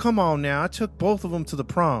 He's all, come on now. I took both of them to the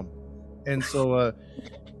prom. And so,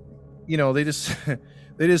 you know, they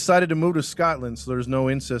decided to move to Scotland, so there's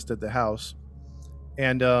no incest at the house.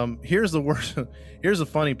 And here's the worst. Here's the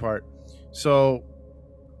funny part. So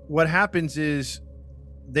what happens is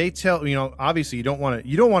they tell, you know, obviously you don't want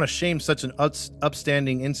to shame such an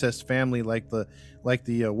upstanding incest family like the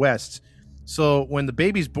Wests. So when the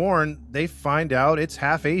baby's born, they find out it's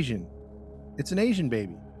half Asian. It's an Asian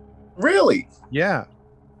baby. Really? Yeah.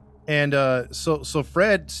 And so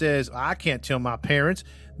Fred says, I can't tell my parents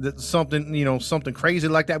that something crazy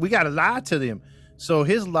like that. We got to lie to them. So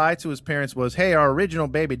his lie to his parents was, hey, our original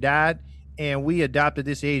baby died and we adopted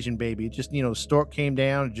this Asian baby. It just, the stork came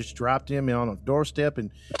down and just dropped him on a doorstep, and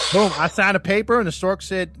boom, I signed a paper and the stork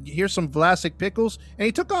said, here's some Vlasic pickles, and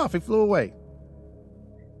he took off. He flew away.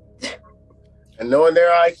 And knowing their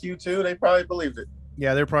IQ too, they probably believed it.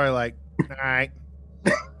 Yeah, they're probably like, all right.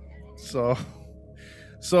 So,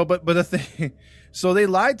 but the thing, so they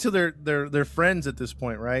lied to their friends at this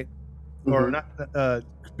point, right? Mm-hmm. Or not,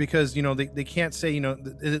 because they can't say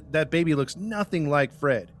that baby looks nothing like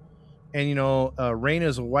Fred, and Raina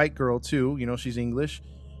is a white girl too. She's English,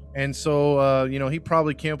 and so he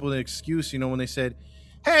probably came up with an excuse. When they said,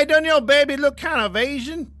 "Hey, doesn't your baby look kind of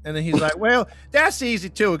Asian?" And then he's like, "Well, that's easy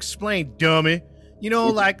to explain, dummy.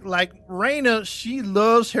 Like Raina, she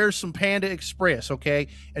loves her some Panda Express, okay?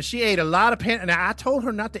 And she ate a lot of Panda. And I told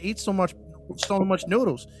her not to eat so much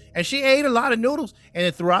noodles, and she ate a lot of noodles. And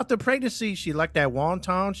then throughout the pregnancy, she liked that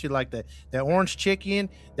wonton, she liked that orange chicken,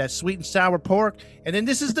 that sweet and sour pork. And then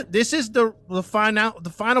this is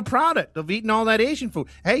the final product of eating all that Asian food.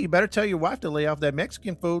 Hey, you better tell your wife to lay off that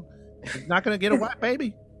Mexican food. She's not gonna get a white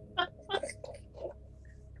baby."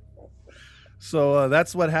 So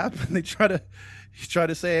that's what happened. They try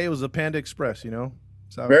to say, hey, it was a Panda Express,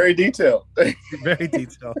 So very detailed. Very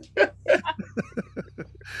detailed.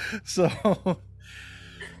 So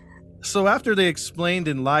after they explained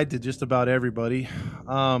and lied to just about everybody,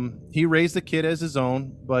 he raised the kid as his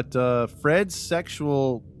own, but Fred's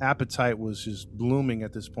sexual appetite was just blooming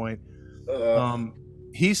at this point.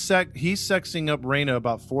 He's sexing up Raina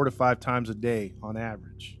about 4 to 5 times a day on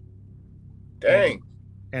average. Dang.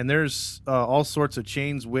 And there's all sorts of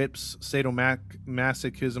chains, whips,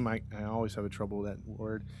 sadomasochism. I always have trouble with that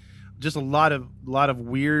word. Just a lot of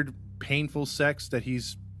weird, painful sex that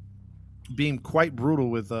he's being quite brutal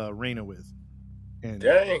with Raina with. And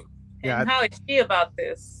dang. Yeah. And how is she about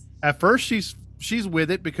this? At first, she's with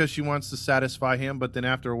it because she wants to satisfy him, but then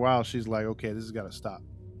after a while, she's like, okay, this has got to stop.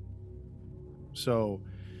 So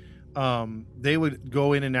they would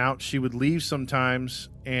go in and out. She would leave sometimes,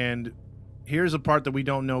 and here's a part that we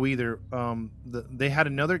don't know either. They had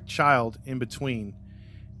another child in between,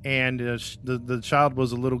 and the child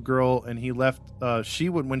was a little girl, and he left.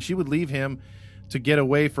 When she would leave him to get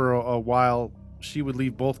away for a while, she would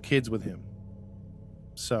leave both kids with him.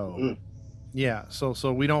 So, yeah.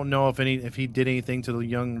 So we don't know if he did anything to the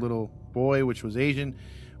young little boy, which was Asian,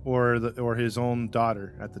 or his own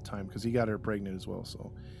daughter at the time, because he got her pregnant as well.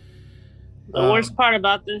 So the worst part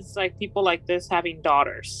about this is like people like this having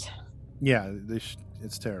daughters. Yeah,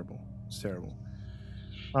 it's terrible. It's terrible.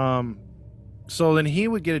 So then he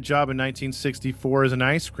would get a job in 1964 as an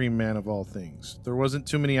ice cream man, of all things. There wasn't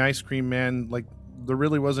too many ice cream men. Like, there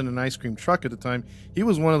really wasn't an ice cream truck at the time. He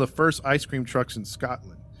was one of the first ice cream trucks in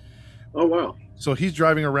Scotland. Oh, wow. So he's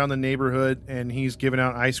driving around the neighborhood, and he's giving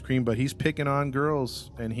out ice cream, but he's picking on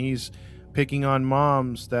girls, and he's picking on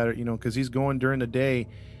moms that are, because he's going during the day.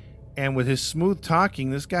 And with his smooth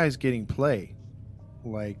talking, this guy's getting play.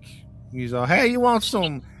 Like, he's all, hey, you want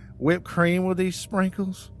some whipped cream with these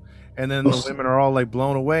sprinkles? And then the women are all like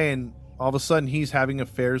blown away, and all of a sudden he's having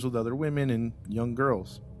affairs with other women and young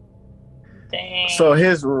girls. Dang. So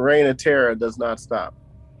his reign of terror does not stop.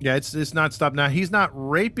 Yeah, it's not stopped. Now, he's not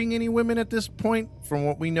raping any women at this point, from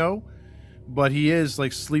what we know, but he is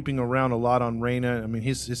like sleeping around a lot on Raina. I mean,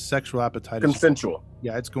 his sexual appetite is consensual.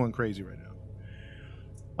 Yeah, it's going crazy right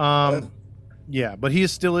now. Yeah, but he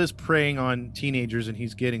still is preying on teenagers, and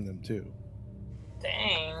he's getting them too.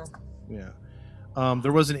 Dang. Yeah.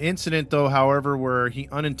 There was an incident, though, however, where he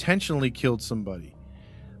unintentionally killed somebody.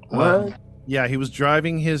 What? Yeah, he was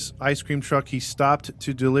driving his ice cream truck. He stopped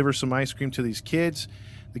to deliver some ice cream to these kids.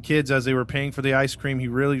 The kids, as they were paying for the ice cream, he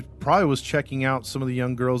really probably was checking out some of the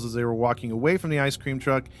young girls as they were walking away from the ice cream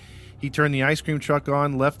truck. He turned the ice cream truck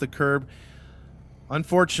on, left the curb.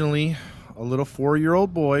 Unfortunately, a little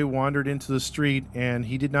 4-year-old boy wandered into the street, and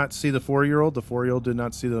he did not see the 4-year-old. The 4-year-old did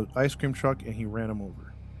not see the ice cream truck, and he ran him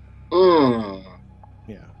over.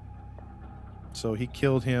 Yeah. So he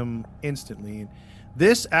killed him instantly.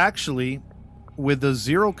 This actually, with the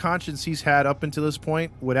zero conscience he's had up until this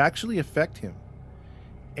point, would actually affect him.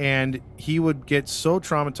 And he would get so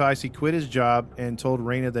traumatized, he quit his job and told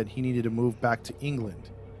Raina that he needed to move back to England.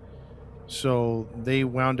 So they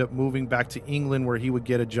wound up moving back to England, where he would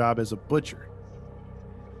get a job as a butcher.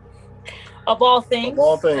 Of all things. Of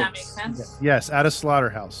all things. That makes sense. Yes, at a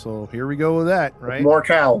slaughterhouse. So here we go with that, right? More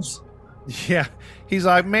cows. Yeah. He's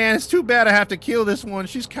like, man, it's too bad I have to kill this one.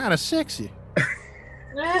 She's kind of sexy.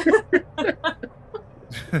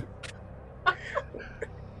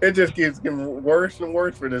 It just keeps getting worse and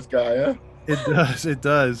worse for this guy, huh? It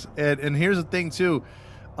does. And here's the thing, too.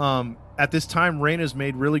 At this time, Raina's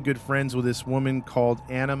made really good friends with this woman called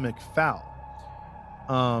Anna McFall.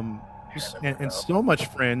 And so much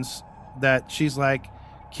friends that she's like,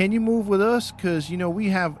 can you move with us? Because, we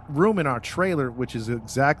have room in our trailer, which is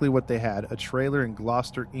exactly what they had, a trailer in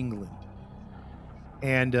Gloucester, England.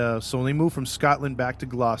 And so they moved from Scotland back to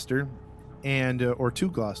Gloucester, or to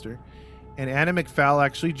Gloucester. And Anna McFall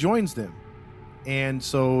actually joins them. And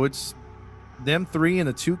so it's them three and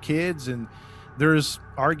the two kids, and there's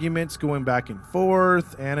arguments going back and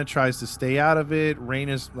forth. Anna tries to stay out of it.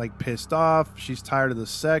 Raina's like pissed off. She's tired of the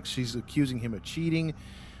sex. She's accusing him of cheating.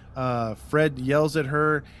 Fred yells at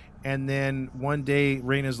her, and then one day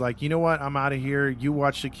Raina's like, you know what? I'm out of here. You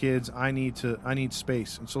watch the kids. I need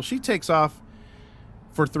space. And so she takes off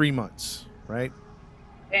for 3 months, right?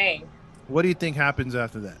 Dang. What do you think happens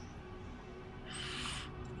after that?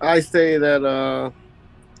 I say that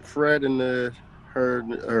Fred and their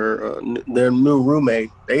new roommate,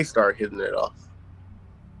 they start hitting it off.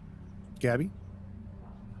 Gabby?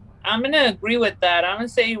 I'm gonna agree with that. I'm gonna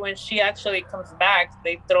say when she actually comes back,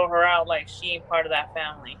 they throw her out like she ain't part of that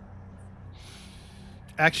family.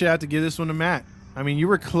 Actually, I have to give this one to Matt. I mean, you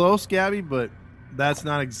were close, Gabby, but that's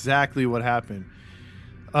not exactly what happened.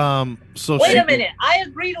 So wait a minute. I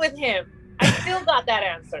agreed with him. I still got that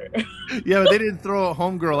answer. Yeah, but they didn't throw a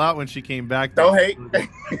homegirl out when she came back. Don't hate.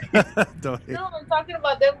 Don't hate. No, I'm talking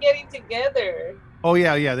about them getting together. Oh,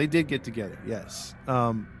 yeah, they did get together, yes.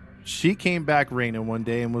 She came back, Raina, one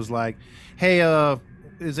day and was like, hey,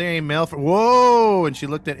 is there any mail for... Whoa! And she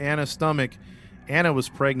looked at Anna's stomach. Anna was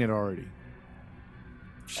pregnant already.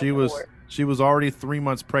 She was already 3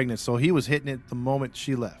 months pregnant, so he was hitting it the moment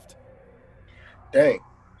she left. Dang.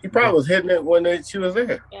 He probably was hitting it when she was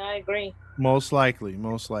there. Yeah, I agree. Most likely.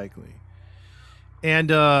 And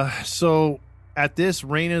so at this,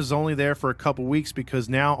 Raina's only there for a couple weeks because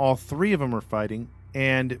now all three of them are fighting.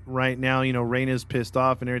 And right now, Raina's pissed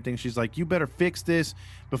off and everything. She's like, you better fix this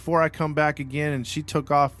before I come back again. And she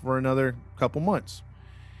took off for another couple months.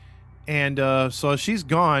 And so she's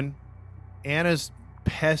gone. Anna's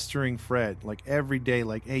pestering Fred like every day,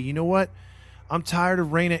 like, hey, you know what? I'm tired of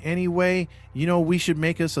Raina anyway. We should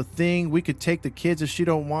make us a thing. We could take the kids if she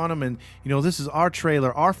don't want them. And, this is our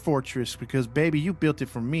trailer, our fortress, because, baby, you built it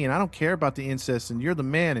for me. And I don't care about the incest. And you're the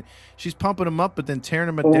man. And she's pumping him up, but then tearing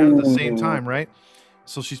him down at the same time, right?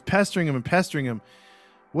 So she's pestering him and pestering him.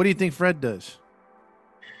 What do you think Fred does?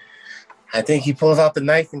 I think he pulls out the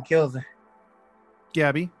knife and kills her.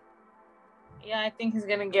 Gabby? Yeah, I think he's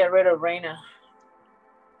going to get rid of Raina.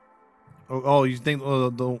 Oh, you think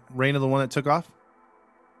the Raina the one that took off?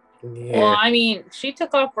 Yeah. Well, I mean, she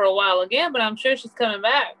took off for a while again, but I'm sure she's coming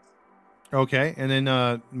back. Okay, and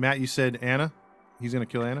then Matt, you said Anna. He's gonna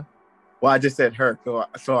kill Anna. Well, I just said her,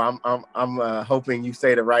 so I'm hoping you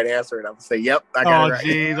say the right answer, and I'm gonna say, "Yep, I got it right." Oh,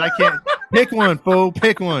 jeez, I can't pick one, fool.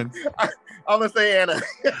 Pick one. I'm gonna say Anna.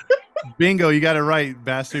 Bingo, you got it right,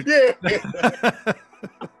 bastard. Yeah.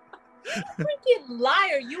 Freaking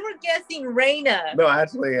liar! You were guessing Raina. No,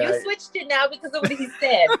 actually, you switched it now because of what he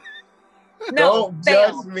said. No, don't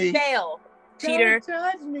fail, judge me. Fail, cheater. Don't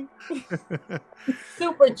judge me.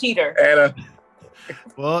 Super cheater. Anna.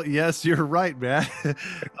 Well, yes, you're right, man.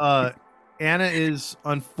 Anna is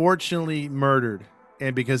unfortunately murdered,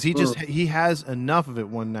 and because he has enough of it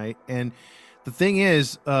one night. And the thing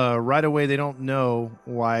is, right away they don't know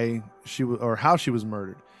why she or how she was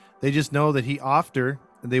murdered. They just know that he offed her.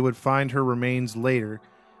 They would find her remains later.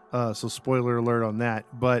 So spoiler alert on that.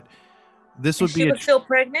 But this would be. She was still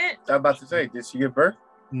pregnant? I'm about to say, did she give birth?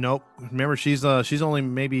 Nope. Remember, she's only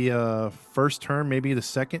maybe first term, maybe the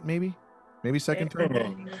second, maybe second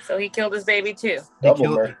term. So he killed his baby too.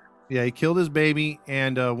 He killed his baby.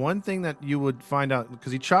 And one thing that you would find out,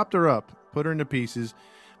 because he chopped her up, put her into pieces.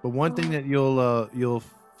 But one thing that you'll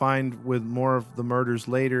find with more of the murders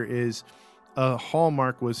later is a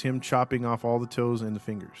hallmark was him chopping off all the toes and the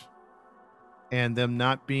fingers, and them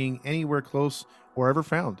not being anywhere close or ever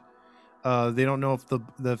found. They don't know if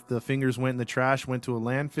the fingers went in the trash, went to a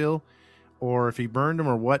landfill, or if he burned them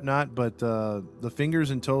or whatnot. But the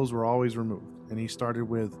fingers and toes were always removed, and he started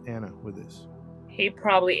with Anna with this. He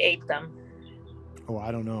probably ate them. Oh,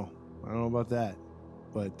 I don't know about that,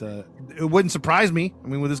 but it wouldn't surprise me. I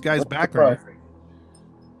mean, with this guy's background.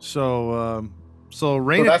 So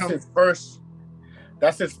Raina.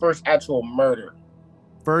 That's his first actual murder.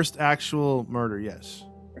 First actual murder, yes.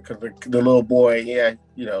 Because the little boy,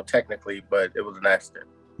 technically, but it was an accident.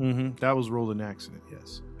 Mm-hmm. That was ruled an accident,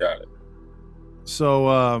 yes. Got it.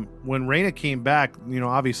 So when Raina came back,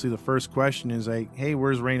 obviously the first question is like, hey,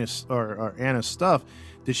 where's Raina's or Anna's stuff?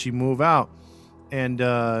 Did she move out? And,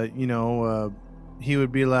 he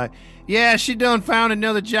would be like, yeah, she done found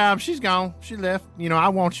another job. She's gone. She left. I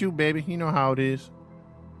want you, baby. You know how it is.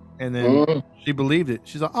 And then she believed it.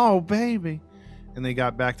 She's like, oh, baby. And they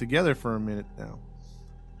got back together for a minute now.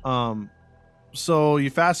 So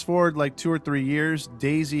you fast forward like 2 or 3 years.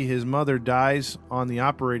 Daisy, his mother, dies on the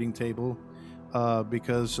operating table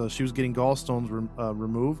because she was getting gallstones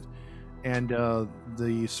removed. And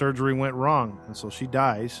the surgery went wrong. And so she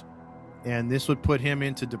dies. And this would put him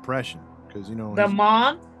into depression. Because, the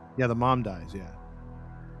mom? Yeah, the mom dies, yeah.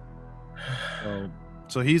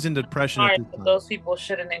 So he's in depression. Sorry, but those people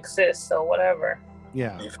shouldn't exist, so whatever.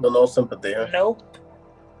 Yeah. You feel no sympathy. Huh? Nope.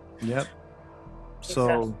 Yep. He's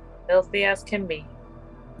So filthy as can be.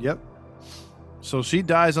 Yep. So she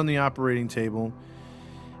dies on the operating table.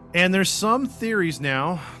 And there's some theories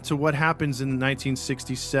now to what happens in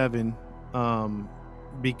 1967,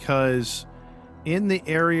 because in the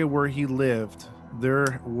area where he lived,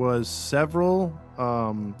 there was several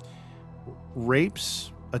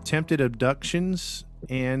rapes, attempted abductions,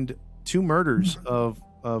 and 2 murders of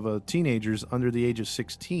teenagers under the age of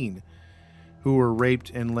 16 who were raped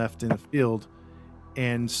and left in a field.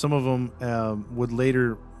 And some of them would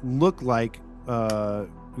later look like, their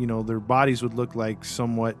bodies would look like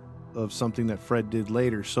somewhat of something that Fred did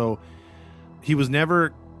later. So he was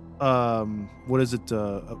never,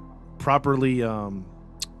 properly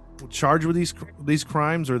charged with these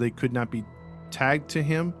crimes, or they could not be tagged to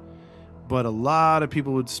him. But a lot of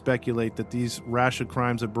people would speculate that these rash of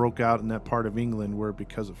crimes that broke out in that part of England were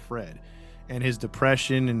because of Fred and his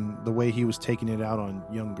depression and the way he was taking it out on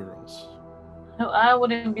young girls. No, I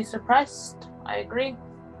wouldn't be surprised. I agree.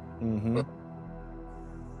 Mm-hmm.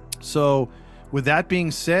 So with that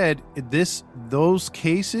being said, those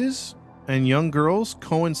cases and young girls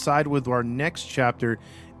coincide with our next chapter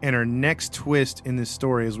and our next twist in this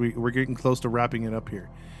story as we're getting close to wrapping it up here.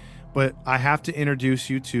 But I have to introduce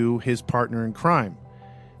you to his partner in crime.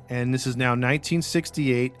 And this is now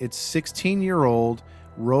 1968. It's 16-year-old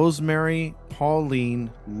Rosemary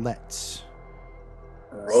Pauline Letts.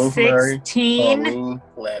 Rosemary 16? Pauline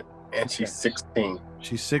Lett, and she's 16.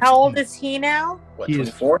 She's 16. How old is he now? What, He is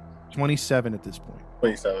 24? 27 at this point.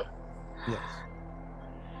 27. Yes.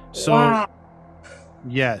 So, Wow.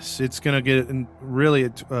 yes, it's going to get really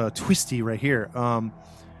twisty right here.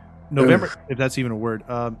 November, if that's even a word,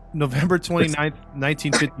 November 29th,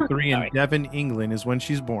 1953 in Devon, England is when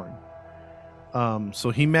she's born. So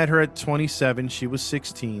he met her at 27. She was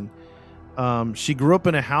 16. She grew up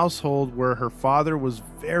in a household where her father was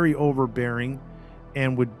very overbearing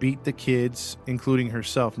and would beat the kids, including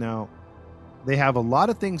herself. Now, they have a lot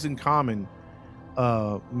of things in common,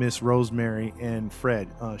 Miss Rosemary and Fred.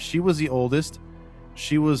 She was the oldest.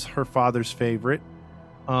 She was her father's favorite.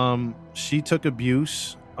 She took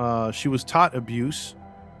abuse. She was taught abuse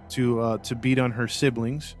to beat on her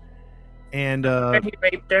siblings, and He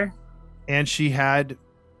raped her. and she had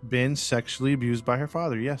been sexually abused by her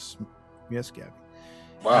father. Yes, Gabby.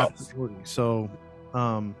 Wow. Absolutely. So,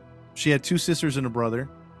 she had two sisters and a brother,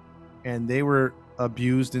 and they were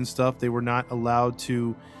abused and stuff. They were not allowed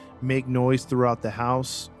to make noise throughout the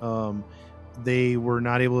house. They were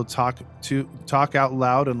not able to talk out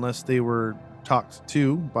loud unless they were talked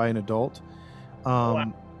to by an adult.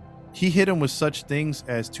 Wow. He hit him with such things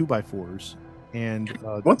as 2x4s and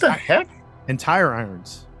What the heck? and tire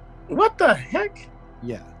irons. What the heck?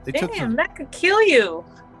 Yeah, they Damn, that could kill you.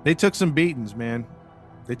 took some beatings, man.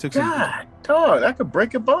 They took some. God, dog, that could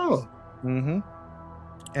break a bone. Mm-hmm.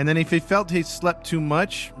 And then if he felt he slept too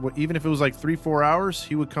much, even if it was like 3-4 hours,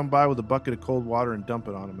 he would come by with a bucket of cold water and dump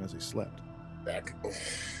it on him as he slept.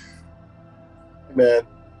 Man.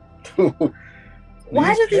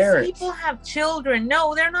 Why do parents. these people have children?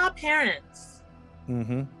 No, they're not parents.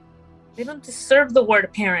 Mm-hmm. They don't deserve the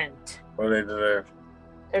word parent. What do they deserve?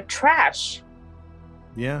 They're trash.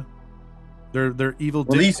 Yeah, they're evil.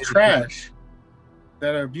 Well, these dictators. trash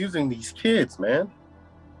that are abusing these kids, man.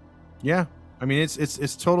 Yeah, I mean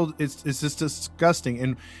it's total. It's just disgusting.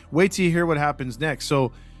 And wait till you hear what happens next.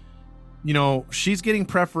 So, she's getting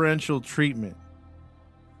preferential treatment,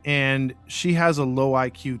 and she has a low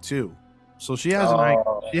IQ too. So she has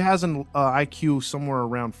an IQ somewhere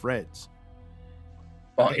around Fred's.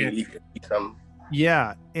 Oh, you could eat some.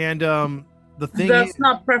 Yeah, and the thing That's is,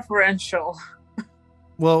 not preferential.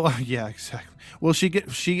 well, yeah, exactly. Well,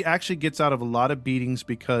 she actually gets out of a lot of beatings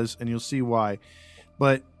because, and you'll see why,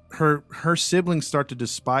 but her siblings start to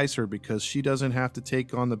despise her because she doesn't have to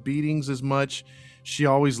take on the beatings as much. She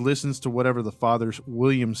always listens to whatever the father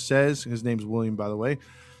William says. His name's William, by the way.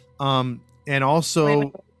 And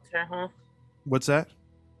also, Huh? what's that?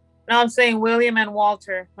 No, I'm saying William and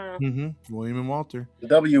Walter. Huh? Mm-hmm. William and Walter.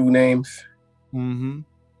 W names. Mm-hmm.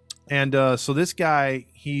 And so this guy,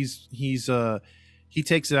 he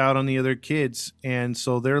takes it out on the other kids, and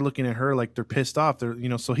so they're looking at her like they're pissed off.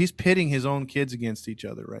 So he's pitting his own kids against each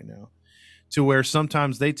other right now, to where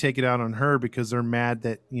sometimes they take it out on her because they're mad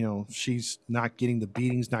that she's not getting the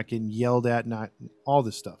beatings, not getting yelled at, not all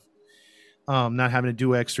this stuff, not having to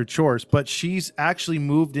do extra chores. But she's actually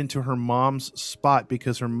moved into her mom's spot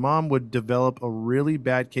because her mom would develop a really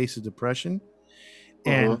bad case of depression.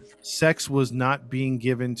 And sex was not being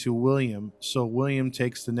given to William. So William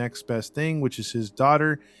takes the next best thing, which is his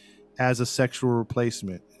daughter, as a sexual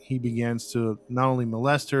replacement. He begins to not only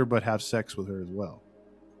molest her, but have sex with her as well.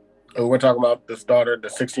 And we're talking about this daughter, the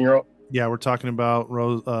 16-year-old? Yeah, we're talking about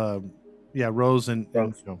Rose. Rose and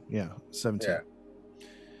 17. Yeah.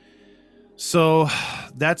 So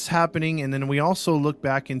that's happening. And then we also look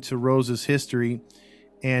back into Rose's history,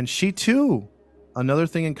 and she too, another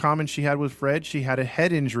thing in common she had with Fred, she had a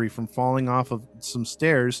head injury from falling off of some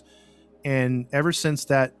stairs. And ever since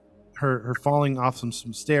that, her falling off some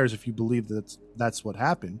stairs, if you believe that's what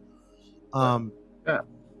happened,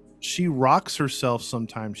 she rocks herself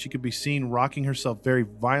sometimes. She could be seen rocking herself very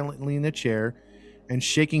violently in the chair and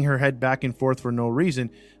shaking her head back and forth for no reason.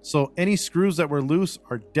 So any screws that were loose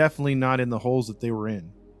are definitely not in the holes that they were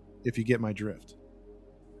in, if you get my drift.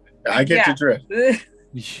 I get your drift.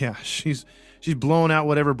 Yeah, she's blowing out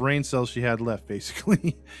whatever brain cells she had left,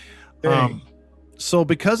 basically. So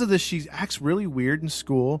because of this, she acts really weird in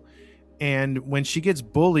school. And when she gets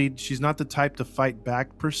bullied, she's not the type to fight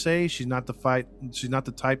back per se. She's not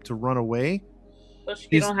the type to run away. So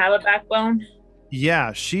she don't have a backbone?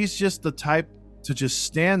 Yeah, she's just the type to just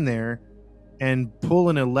stand there and pull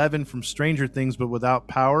an 11 from Stranger Things, but without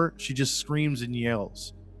power. She just screams and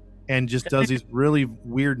yells and just does these really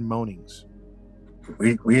weird moanings.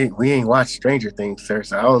 We ain't watched Stranger Things, sir,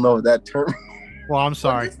 so I don't know what that term. Well, I'm Well,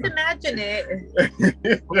 sorry. just imagine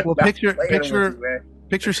it. Well, Not picture playing with picture you, man.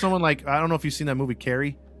 picture someone like, I don't know if you've seen that movie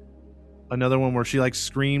Carrie. Another one where she like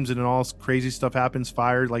screams and then all crazy stuff happens,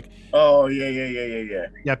 fired. Like, Oh yeah.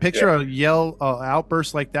 yeah, picture a yell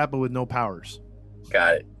outburst like that, but with no powers.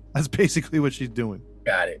 Got it. That's basically what she's doing.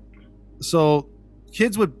 Got it. So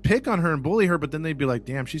kids would pick on her and bully her, but then they'd be like,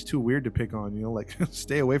 "Damn, she's too weird to pick on." You know, like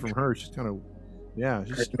stay away from her. She's kind of, yeah,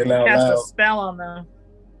 she's Screaming out Cast a loud. spell on them.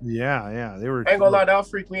 yeah. They were. I ain't gonna lie, that'll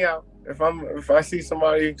freak me out. If I see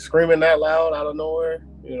somebody screaming that loud out of nowhere,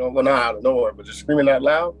 well, not out of nowhere, but just screaming that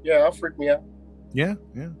loud, yeah, that'll freak me out. Yeah.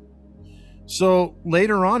 So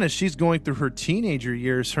later on, as she's going through her teenager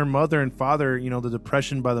years, her mother and father, the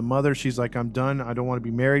depression by the mother, she's like, I'm done. I don't want to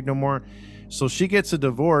be married no more. So she gets a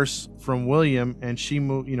divorce from William, and she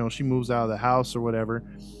moves out of the house or whatever.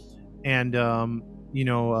 And,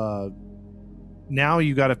 now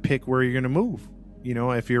you got to pick where you're going to move,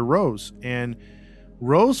 if you're Rose. And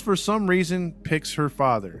Rose, for some reason, picks her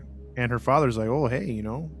father. And her father's like, oh, hey,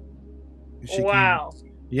 she Wow.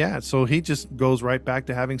 yeah, so he just goes right back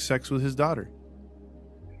to having sex with his daughter.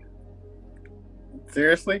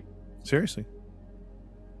 Seriously?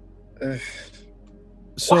 Why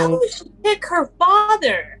So would she pick her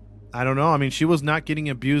father? I don't know. I mean, she was not getting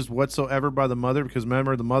abused whatsoever by the mother, because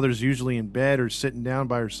remember, the mother's usually in bed or sitting down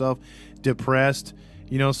by herself, depressed.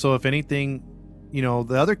 So if anything,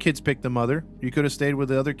 the other kids picked the mother. You could have stayed with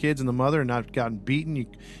the other kids and the mother and not gotten beaten. You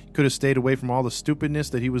could have stayed away from all the stupidness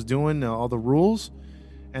that he was doing, all the rules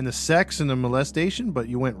and the sex and the molestation, but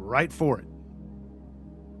you went right for it.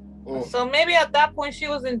 So maybe at that point she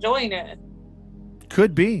was enjoying it.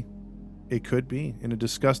 Could be. It could be in a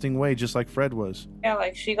disgusting way, just like Fred was. Yeah,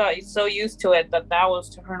 like she got so used to it that was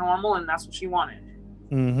to her normal, and that's what she wanted.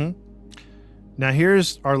 Mm-hmm. Now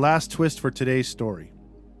here's our last twist for today's story.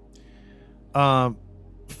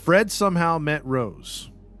 Fred somehow met Rose,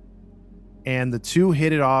 and the two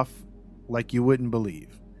hit it off like you wouldn't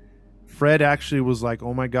believe. Fred actually was like,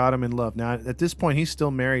 oh my God, I'm in love. Now, at this point, he's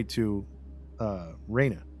still married to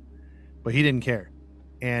Raina, but he didn't care.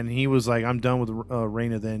 And he was like, I'm done with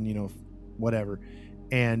Raina then, whatever.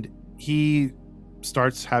 And he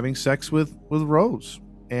starts having sex with Rose.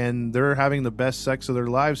 And they're having the best sex of their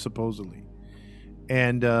lives, supposedly.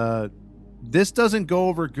 And this doesn't go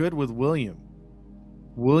over good with William.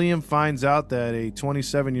 William finds out that a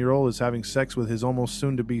 27-year-old is having sex with his almost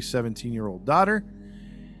soon-to-be 17-year-old daughter.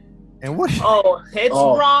 And what? Oh, it's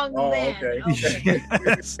wrong then. Okay.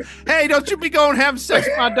 Yes. Hey, don't you be going having sex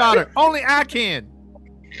with my daughter. Only I can.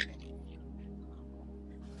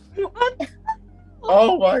 What?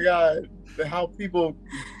 Oh my God. How people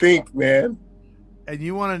think, man. And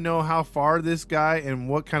you want to know how far this guy and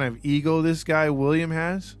what kind of ego this guy William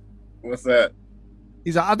has? What's that?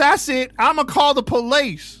 He's like, oh, that's it. I'm going to call the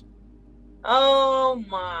police. Oh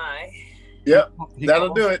my. Yep,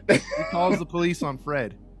 that'll do it. He calls the police on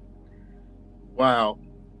Fred. Wow.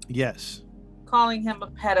 Yes. Calling him a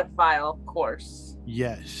pedophile, of course.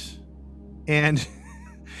 Yes. And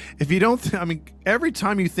if you don't, every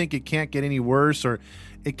time you think it can't get any worse or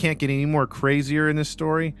it can't get any more crazier in this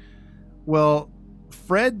story, well,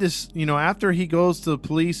 Fred, after he goes to the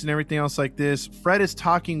police and everything else like this, Fred is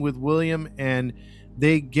talking with William and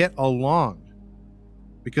they get along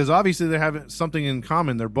because obviously they have something in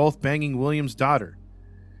common. They're both banging William's daughter.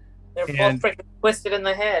 They're both freaking twisted in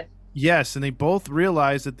the head. Yes, and they both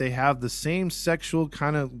realize that they have the same sexual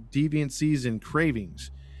kind of deviancies and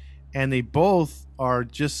cravings. And they both are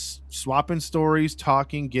just swapping stories,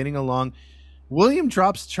 talking, getting along. William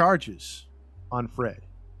drops charges on Fred.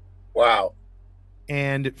 Wow.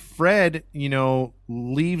 And Fred,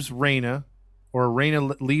 leaves Raina, or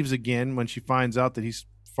Raina leaves again when she finds out that he's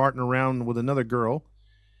farting around with another girl.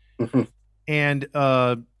 And,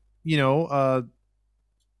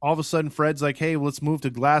 all of a sudden Fred's like, hey, let's move to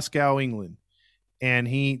Glasgow, England. And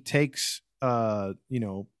he takes,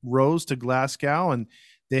 Rose to Glasgow, and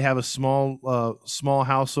they have a small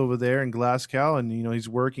house over there in Glasgow. And, he's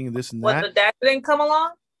working this and that. What, the dad didn't come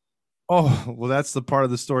along? Oh, well, that's the part of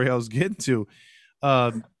the story I was getting to.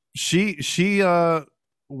 She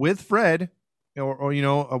with Fred, or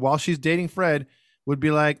while she's dating Fred, would be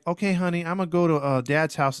like, okay, honey, I'm gonna go to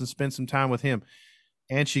Dad's house and spend some time with him,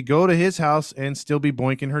 and she'd go to his house and still be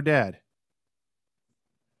boinking her dad.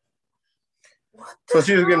 So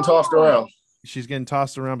she was getting tossed around. She's getting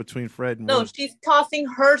tossed around between Fred and No, Will. she's tossing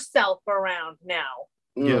herself around now.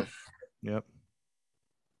 Yeah. Yep.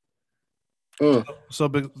 So,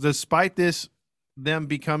 but despite this, them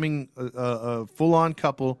becoming a full-on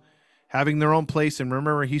couple, having their own place, and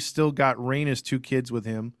remember, he's still got Raina's 2 kids with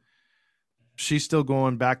him. she's still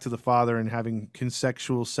going back to the father and having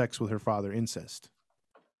consensual sex with her father, incest.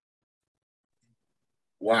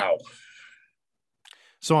 Wow.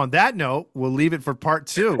 So on that note, we'll leave it for part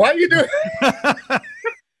 2. Why you doing?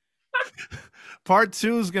 Part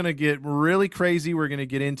 2 is going to get really crazy. We're going to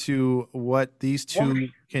get into what these two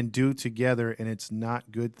can do together, and it's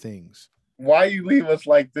not good things. Why you leave us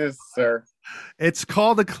like this, sir? It's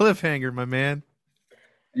called a cliffhanger, my man.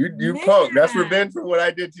 You punk. That's revenge for what I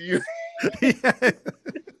did to you.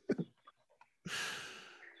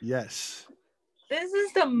 Yes. This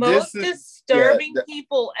is the most disturbing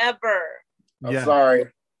people ever. I'm sorry.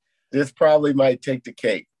 This probably might take the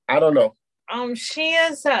cake. I don't know. She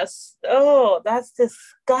is that's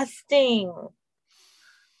disgusting.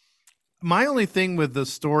 My only thing with the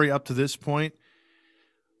story up to this point,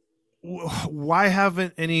 why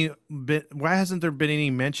hasn't there been any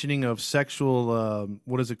mentioning of sexual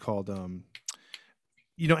what is it called?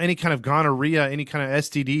 Any kind of gonorrhea, any kind of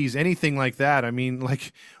STDs, anything like that. I mean,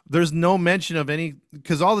 like, there's no mention of any,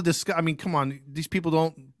 because all the I mean, come on, these people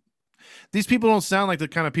don't sound like the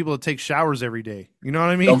kind of people that take showers every day. You know what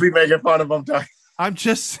I mean? Don't be making fun of them. I'm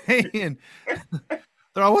just saying.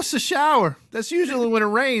 They're like, what's the shower? That's usually when it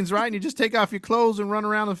rains, right? And you just take off your clothes and run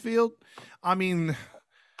around the field. I mean,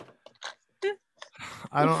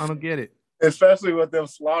 I don't get it. Especially with them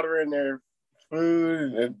slaughtering their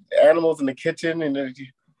food and animals in the kitchen and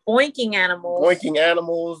boinking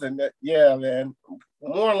animals. And yeah, man.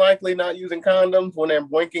 More likely not using condoms when they're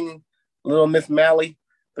boinking little Miss Mally,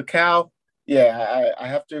 the cow. Yeah, I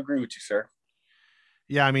have to agree with you, sir.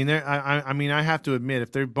 Yeah, I mean, I have to admit,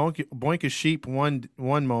 if they boink a sheep one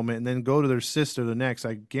moment and then go to their sister the next,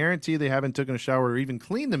 I guarantee they haven't taken a shower or even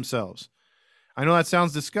cleaned themselves. I know that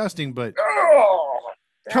sounds disgusting, but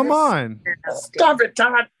come on, stop it,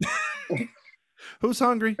 Todd. Who's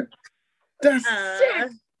hungry? That's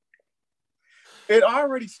sick. It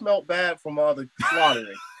already smelled bad from all the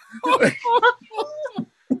slaughtering.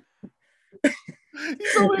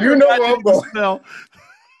 You know where I'm going. Smell.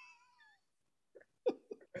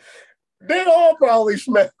 They all probably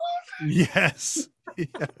smell. Yes.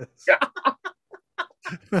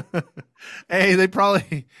 Hey, they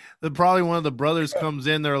probably one of the brothers comes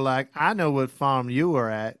in. They're like, I know what farm you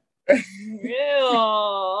were at.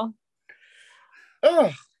 Yeah.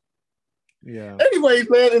 Yeah. Anyways,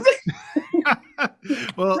 man.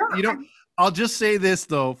 Well, I'll just say this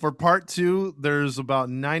though. For part 2, there's about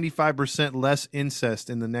 95% less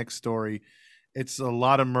incest in the next story. It's a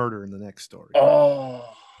lot of murder in the next story. Oh.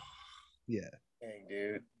 Yeah. Dang,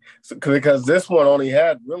 dude. So, because this one only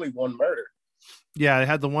had really one murder. Yeah, it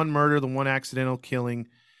had the one murder, the one accidental killing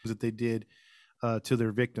that they did to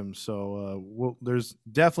their victims. So there's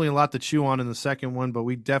definitely a lot to chew on in the second one, but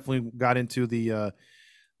we definitely got into the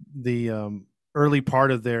early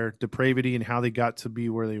part of their depravity and how they got to be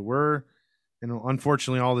where they were, and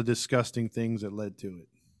unfortunately all the disgusting things that led to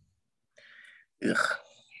it. Ugh.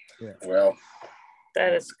 Yeah. Well,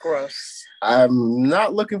 that is gross. I'm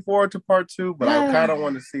not looking forward to part 2, but I kind of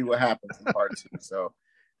want to see what happens in part 2. So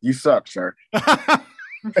you suck, sir.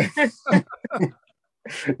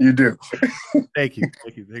 You do. Thank you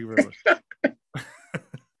very much.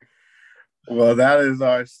 Well, that is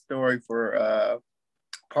our story for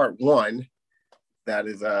part 1. That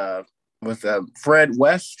is was Fred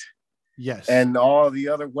West. Yes. And all the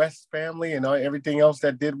other West family and everything else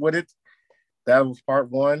that did with it. That was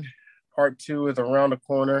part 1. Part 2 is around the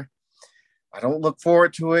corner. I don't look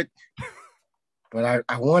forward to it, but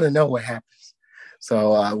I want to know what happens.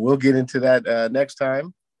 So we'll get into that next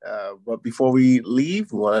time. But before we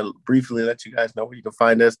leave, we want to briefly let you guys know where you can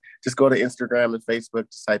find us. Just go to Instagram and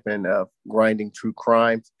Facebook, just type in Grinding True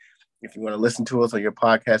Crimes. If you want to listen to us on your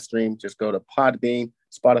podcast stream, just go to Podbean,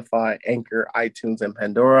 Spotify, Anchor, iTunes, and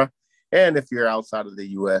Pandora. And if you're outside of the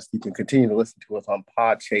U.S., you can continue to listen to us on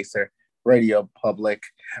Podchaser, Radio Public,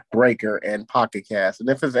 Breaker, and Pocket Cast. And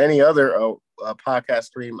if there's any other podcast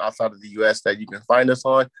stream outside of the U.S. that you can find us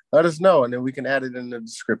on, let us know, and then we can add it in the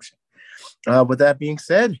description. With that being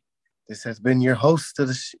said, this has been your host of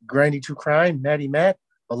the Grinding True Crime, Maddie Matt,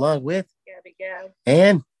 along with Gabby Gab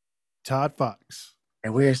and Todd Fox.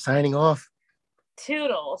 And we're signing off.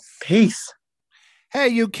 Toodles. Peace. Hey,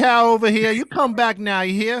 you cow over here. You come back now,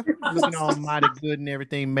 you hear? Looking all mighty good and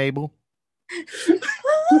everything, Mabel.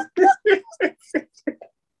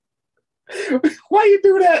 Why you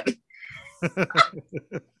do that?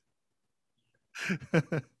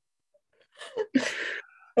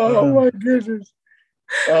 Oh my goodness.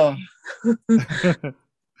 Oh.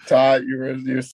 Todd, you're